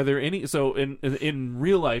 Are there any? So in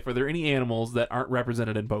real life, are there any animals that aren't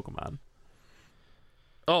represented in Pokemon?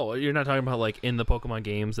 Oh, you're not talking about like in the Pokemon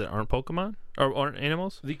games that aren't Pokemon or aren't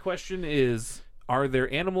animals? The question is, are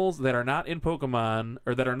there animals that are not in Pokemon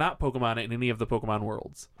or that are not Pokemon in any of the Pokemon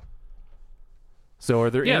worlds? So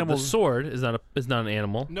are there Yeah, animals? the sword is not an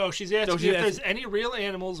animal. No, she's asking she's if asking- there's any real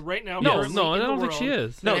animals right now. No, currently no, I in the don't think she world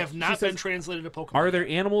is. That No, have she not says- been translated to Pokemon. Are there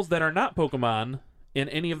animals that are not Pokemon in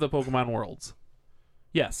any of the Pokemon worlds?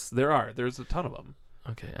 Yes, there are. There's a ton of them.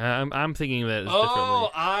 Okay, I'm thinking that it's Oh, differently.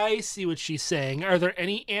 I see what she's saying. Are there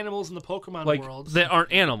any animals in the Pokemon Like, worlds That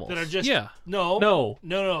aren't animals. that are just yeah. No.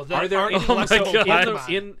 No. That Are there aren't any Oh my collectible God. Pokemon.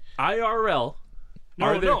 in IRL?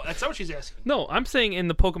 are there- No, that's not what she's asking. No, I'm saying in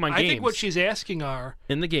the Pokemon I games. think what she's asking are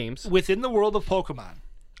in the games. within the world of Pokemon.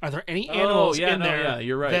 Are there any animals yeah, in no, there yeah,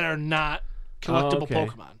 you're right. that are not collectible okay.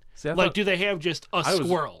 Pokemon? See, I Like, thought- do they have just a I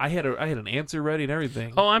squirrel? had an answer ready and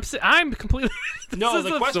everything. Oh, I'm completely. No, this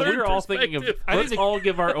the is question- so third we're all thinking of. perspective. I think Let's the- all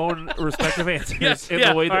give our own respective answers in yeah.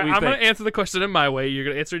 the way that All right, we I'm think. going to answer the question in my way. You're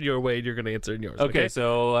going to answer it your way. And you're going to answer it in yours. Okay,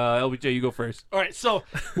 so LBJ, you go first. All right, so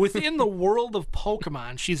within the world of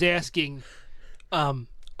Pokemon, she's asking,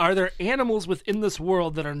 are there animals within this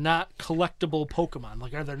world that are not collectible Pokemon?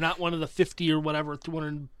 Like, are there not one of the 50 or whatever,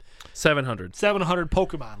 200, 700. 700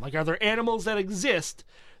 Pokemon? Like, are there animals that exist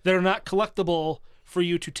that are not collectible for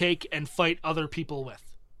you to take and fight other people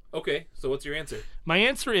with? Okay, so what's your answer? My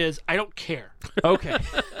answer is, I don't care. Okay.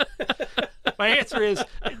 My answer is,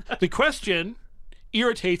 the question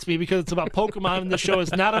irritates me because it's about Pokemon and the show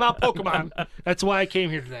is not about Pokemon. That's why I came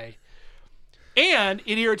here today. And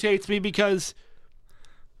it irritates me because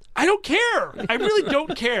I don't care. I really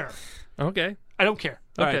don't care. Okay. I don't care.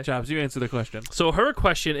 All right, Okay. Chops, you answer the question. So her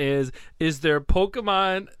question is there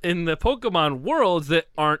Pokemon in the Pokemon worlds that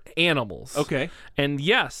aren't animals? Okay. And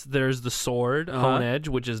yes, there's the sword, Honedge,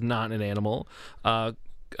 which is not an animal.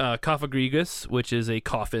 Coffagrigus, which is a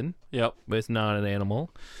coffin, Yep. but it's not an animal.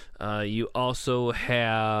 You also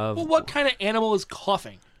have Well, what kind of animal is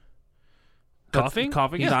coughing? coughing.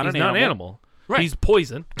 Coughing's Yeah, not he's an not animal. Right. He's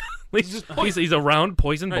poison. he's a round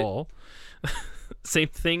poison Right. ball. Same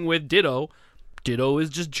thing with Ditto. Ditto is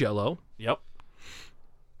just Jello. Yep.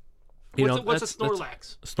 What's a that's-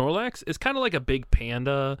 Snorlax? Snorlax is kind of like a big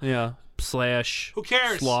panda Yeah. slash Who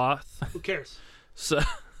cares? sloth. Who cares? So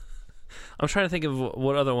I'm trying to think of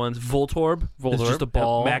what other ones. Voltorb. It's just a Yep.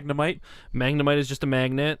 ball. Magnemite. Magnemite is just a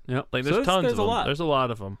magnet. Yep. Like So there's tons there's of a them. lot. There's a lot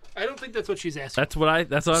of them. I don't think that's what she's asking. That's what I'm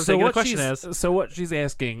taking the question as. So what she's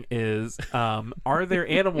asking is, are there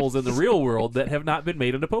animals in the real world that have not been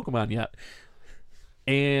made into Pokemon yet?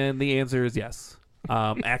 And the answer is yes.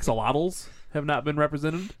 Axolotls have not been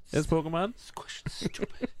represented as Pokemon. This question's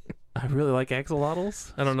stupid. I really like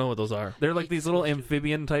axolotls. I don't know what those are. They're like these little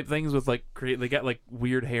amphibian type things with like they got like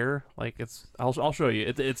weird hair. Like I'll show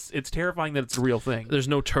you. It's terrifying that it's a real thing. There's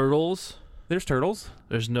no turtles. There's turtles.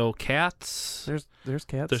 There's no cats. There's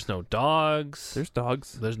cats. There's no dogs. There's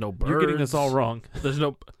dogs. There's no birds. You're getting this all wrong. There's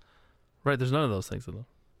no. Right. There's none of those things though.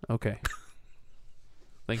 Okay.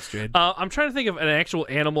 Thanks, Jade. I'm trying to think of an actual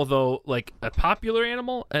animal though, like a popular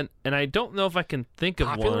animal, and I don't know if I can think of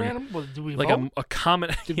Popular one. animal? Well, do we Like vote? a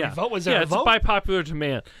common. Did we yeah. vote? Was there yeah, a it's vote? by popular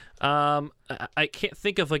demand. I can't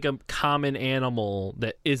think of like a common animal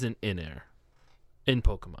that isn't in there, in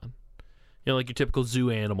Pokemon. You know, like your typical zoo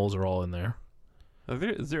animals are all in there.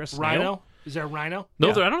 Is there a snail? Rhino? Is there a rhino? No,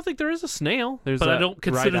 Yeah. I don't think there is a snail. There's but I a don't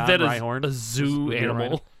consider Rhydon, that Rhyhorn. a zoo Would be a rhino.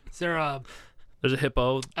 animal. Is there a There's a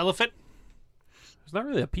hippo, elephant? There's not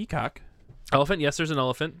really a peacock. elephant. Yes, there's an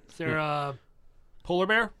elephant. Is there a polar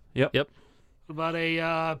bear? Yep. Yep. What about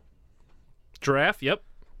a Giraffe. Yep.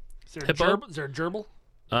 is there a Hippo? gerbil? Is there a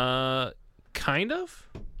gerbil? Kind of.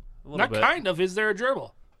 A little Not bit. kind of. Is there a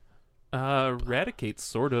gerbil? Radicates,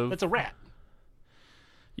 sort of. That's a rat.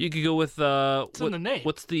 You could go with in the name.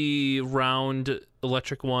 What's the round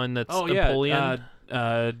electric one that's Oh yeah. Empoleon?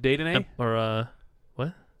 Dedenne. Or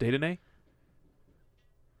what? Dedenne.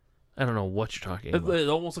 I don't know what you're talking It, about. it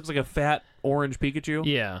almost looks like a fat orange Pikachu.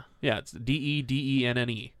 Yeah. Yeah, it's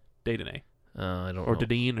Dedenne. Dedenne. I don't Or know.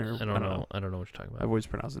 Dedenne, or I don't know. I don't know what you're talking I've about. always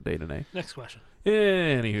pronounced it Dedenne. Next question.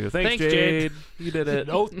 Anywho, thanks, Thanks, Jade. You did it.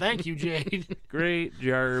 No, thank you, Jade. Great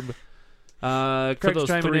job. For Craig's those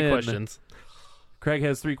chiming 3 in. questions. Craig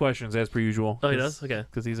has 3 questions as per usual. Oh, he does? Okay.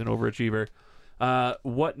 Because he's an overachiever.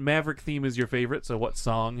 What Maverick theme is your favorite? So what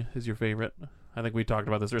song is your favorite? I think we talked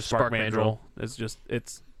about this. There's Spark Mandrill.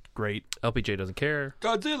 It's great. LPJ doesn't care.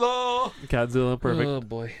 Godzilla. Godzilla, perfect. Oh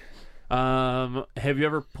boy. Have you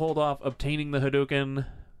ever pulled off obtaining the Hadouken?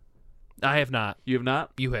 I have not. You have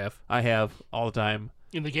not? You have. I have all the time.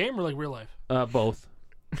 In the game or like real life? Both.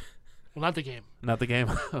 Well, not the game. Not the game.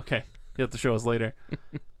 Okay. You have to show us later.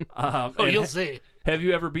 Oh, and you'll see. Have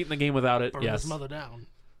you ever beaten the game without it? Burn Yes. his mother down.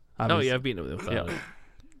 Oh Obviously. yeah, I've beaten it without it.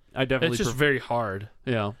 I definitely. It's just very hard.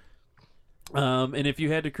 Yeah. And if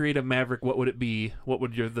you had to create a Maverick, what would it be? What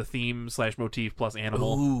would the theme / motif plus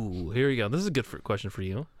animal? Ooh, here we go. This is a good question for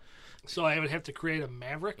you. So I would have to create a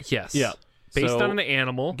Maverick? Yes. Yeah. Based So, on an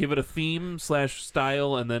animal. Give it a theme /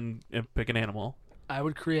 style, and then pick an animal. I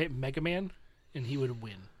would create Mega Man, and he would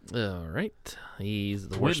win. All right. He's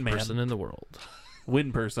the Win worst man. person in the world.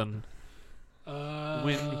 Win person.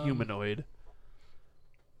 Win humanoid.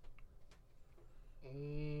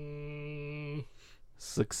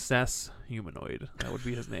 Success humanoid. That would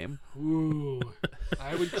be his name. Ooh.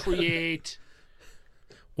 I would create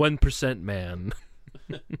 1% man.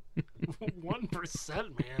 1%,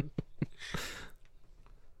 man.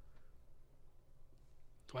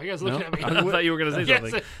 Why are you guys looking No? at me? I thought you were going to say Yes,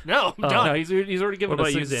 something. no, I'm No, done. he's already given What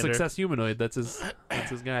us about you, Xander? success humanoid. That's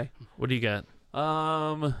his guy. What do you got?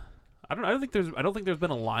 I don't think there's been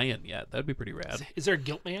a lion yet. That'd be pretty rad. Is there a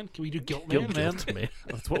Guilt Man? Can we do Guilt Man? Guilt Man? Guilt man.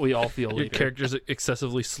 That's what we all feel Your later. character's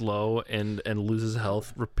excessively slow and loses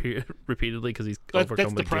health repeatedly because he's That's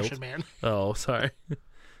overcome with Depression guilt. Man. Oh, sorry.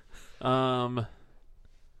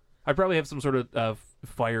 I probably have some sort of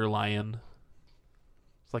fire lion.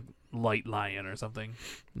 It's like light lion or something.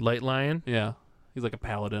 Light lion. Yeah, he's like a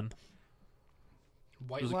paladin.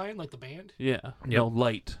 White Lion, like the band? Yeah, no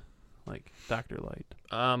light, like Dr. Light.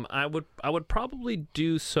 I would probably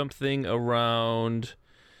do something around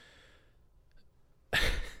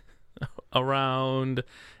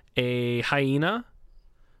a hyena,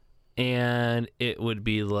 and it would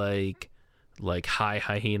be like high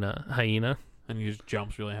hyena, And he just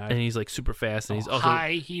jumps really high. and he's like super fast, and he's also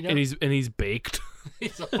Hyena. and he's baked.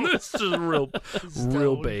 He's It's just real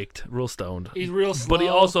stoned. baked, real stoned. He's real slow. But he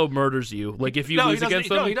also murders you. Like if you No, he lose doesn't- against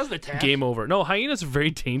no, him, he doesn't attack. game over. No, hyenas are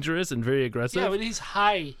very dangerous and very aggressive. Yeah, but he's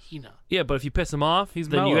Hyena. Yeah, but if you piss him off, He's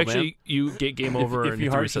then you mellow, actually man. you get game over. if and you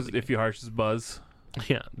have to harsh reset the game. if you harsh his buzz.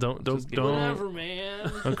 Yeah, don't Whatever,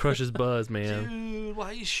 man. don't crush his buzz, man. Dude,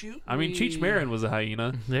 why you shoot I mean, Cheech Marin was a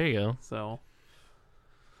hyena, There you go. so.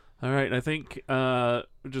 All right, I think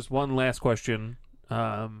just one last question.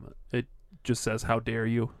 It just says, "How dare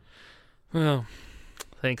you?" Well,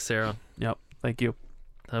 thanks, Sarah. Yep. Thank you.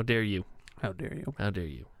 How dare you? How dare you? How dare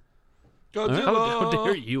you? Godzilla. How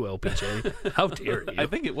dare you, LPJ? How dare you? I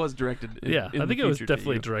think it was directed. In I the think it was future to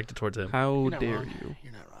definitely you. directed towards him. How You're not dare wrong. you?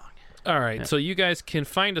 You're not wrong. All right, Yeah. so you guys can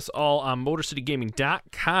find us all on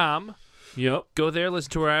MotorCityGaming.com. Yep. Go there, listen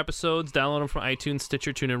to our episodes, download them from iTunes,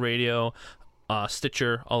 Stitcher, TuneIn Radio,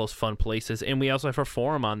 Stitcher, all those fun places. And we also have our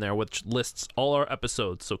forum on there, which lists all our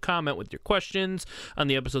episodes. So comment with your questions on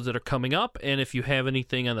the episodes that are coming up. And if you have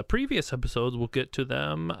anything on the previous episodes, we'll get to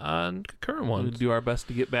them on current We'll ones. do our best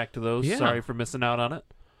to get back to those. Yeah. Sorry for missing out on it.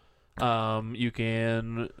 You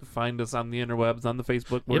can find us on the interwebs on the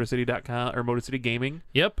Facebook, MotorCity.com or Motor City Gaming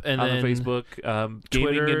Yep, and on then the Facebook,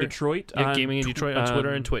 Twitter, Gaming in Detroit. yeah, on Gaming in Detroit on Twitter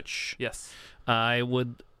and Twitch. Yes. I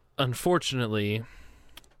would unfortunately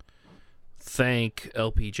thank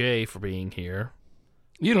LPJ for being here.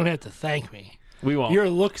 You don't have to thank me. We won't. Your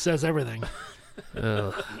look says everything.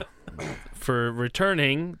 For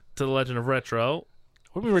returning to the Legend of Retro.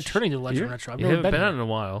 We'll be returning to Legend of Retro. I've You never haven't been been on here. in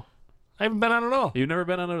a while. I haven't been on at all. You've never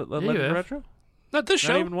been on a you Legend have. Retro? Not this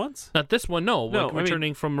show. Not even once? Not this one, no. No, Like I mean-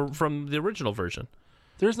 returning from the original version.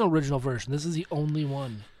 There's no original version. This is the only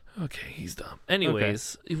one. Okay, he's dumb.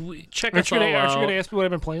 Anyways, check Aren't us you all gonna, aren't you out. gonna ask me what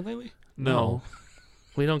I've been playing lately? No.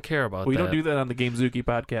 We don't care about We that. don't do that on the Gamezuki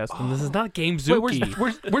podcast. And this is not Game Wait,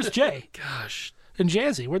 Zuki. where's Jay Gosh. and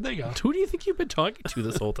Jazzy? Where'd they go? Who do you think you've been talking to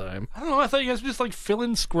this whole time? I don't know. I thought you guys were just like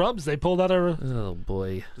filling scrubs. They pulled out of Oh,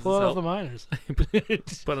 boy. the miners.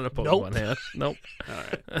 Put on a Pokemon hat. Nope. All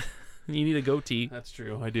right. You need a goatee. That's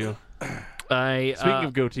true. I do. I Speaking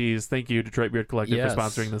of goatees, thank you, Detroit Beard Collective, yes. for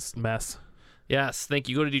sponsoring this mess. Yes, thank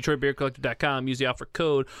you. Go to DetroitBeerCollective.com, use the offer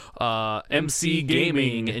code MC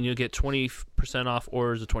Gaming, and you'll get 20% off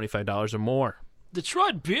orders of $25 or more.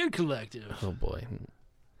 Detroit Beard Collective. Oh, boy.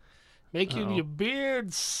 Making your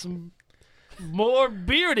beards more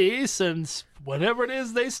beardy since whenever it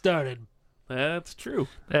is they started. That's true.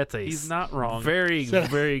 That's a He's not wrong. very,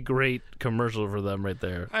 very great commercial for them right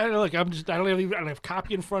there. I don't know, like I don't have a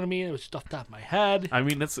copy in front of me. It was stuffed off my head. I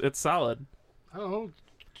mean, it's solid. I don't know.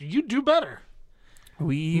 You do better.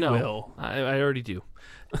 We No, will. I already do.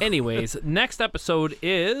 Anyways, next episode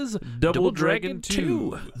is Double Dragon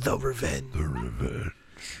 2. The Revenge.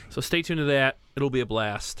 So stay tuned to that. It'll be a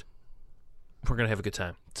blast. We're going to have a good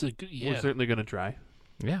time. It's a good, We're certainly going to try.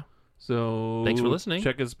 Yeah. So Thanks for listening.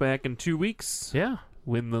 Check us back in 2 weeks Yeah.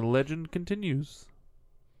 when the legend continues.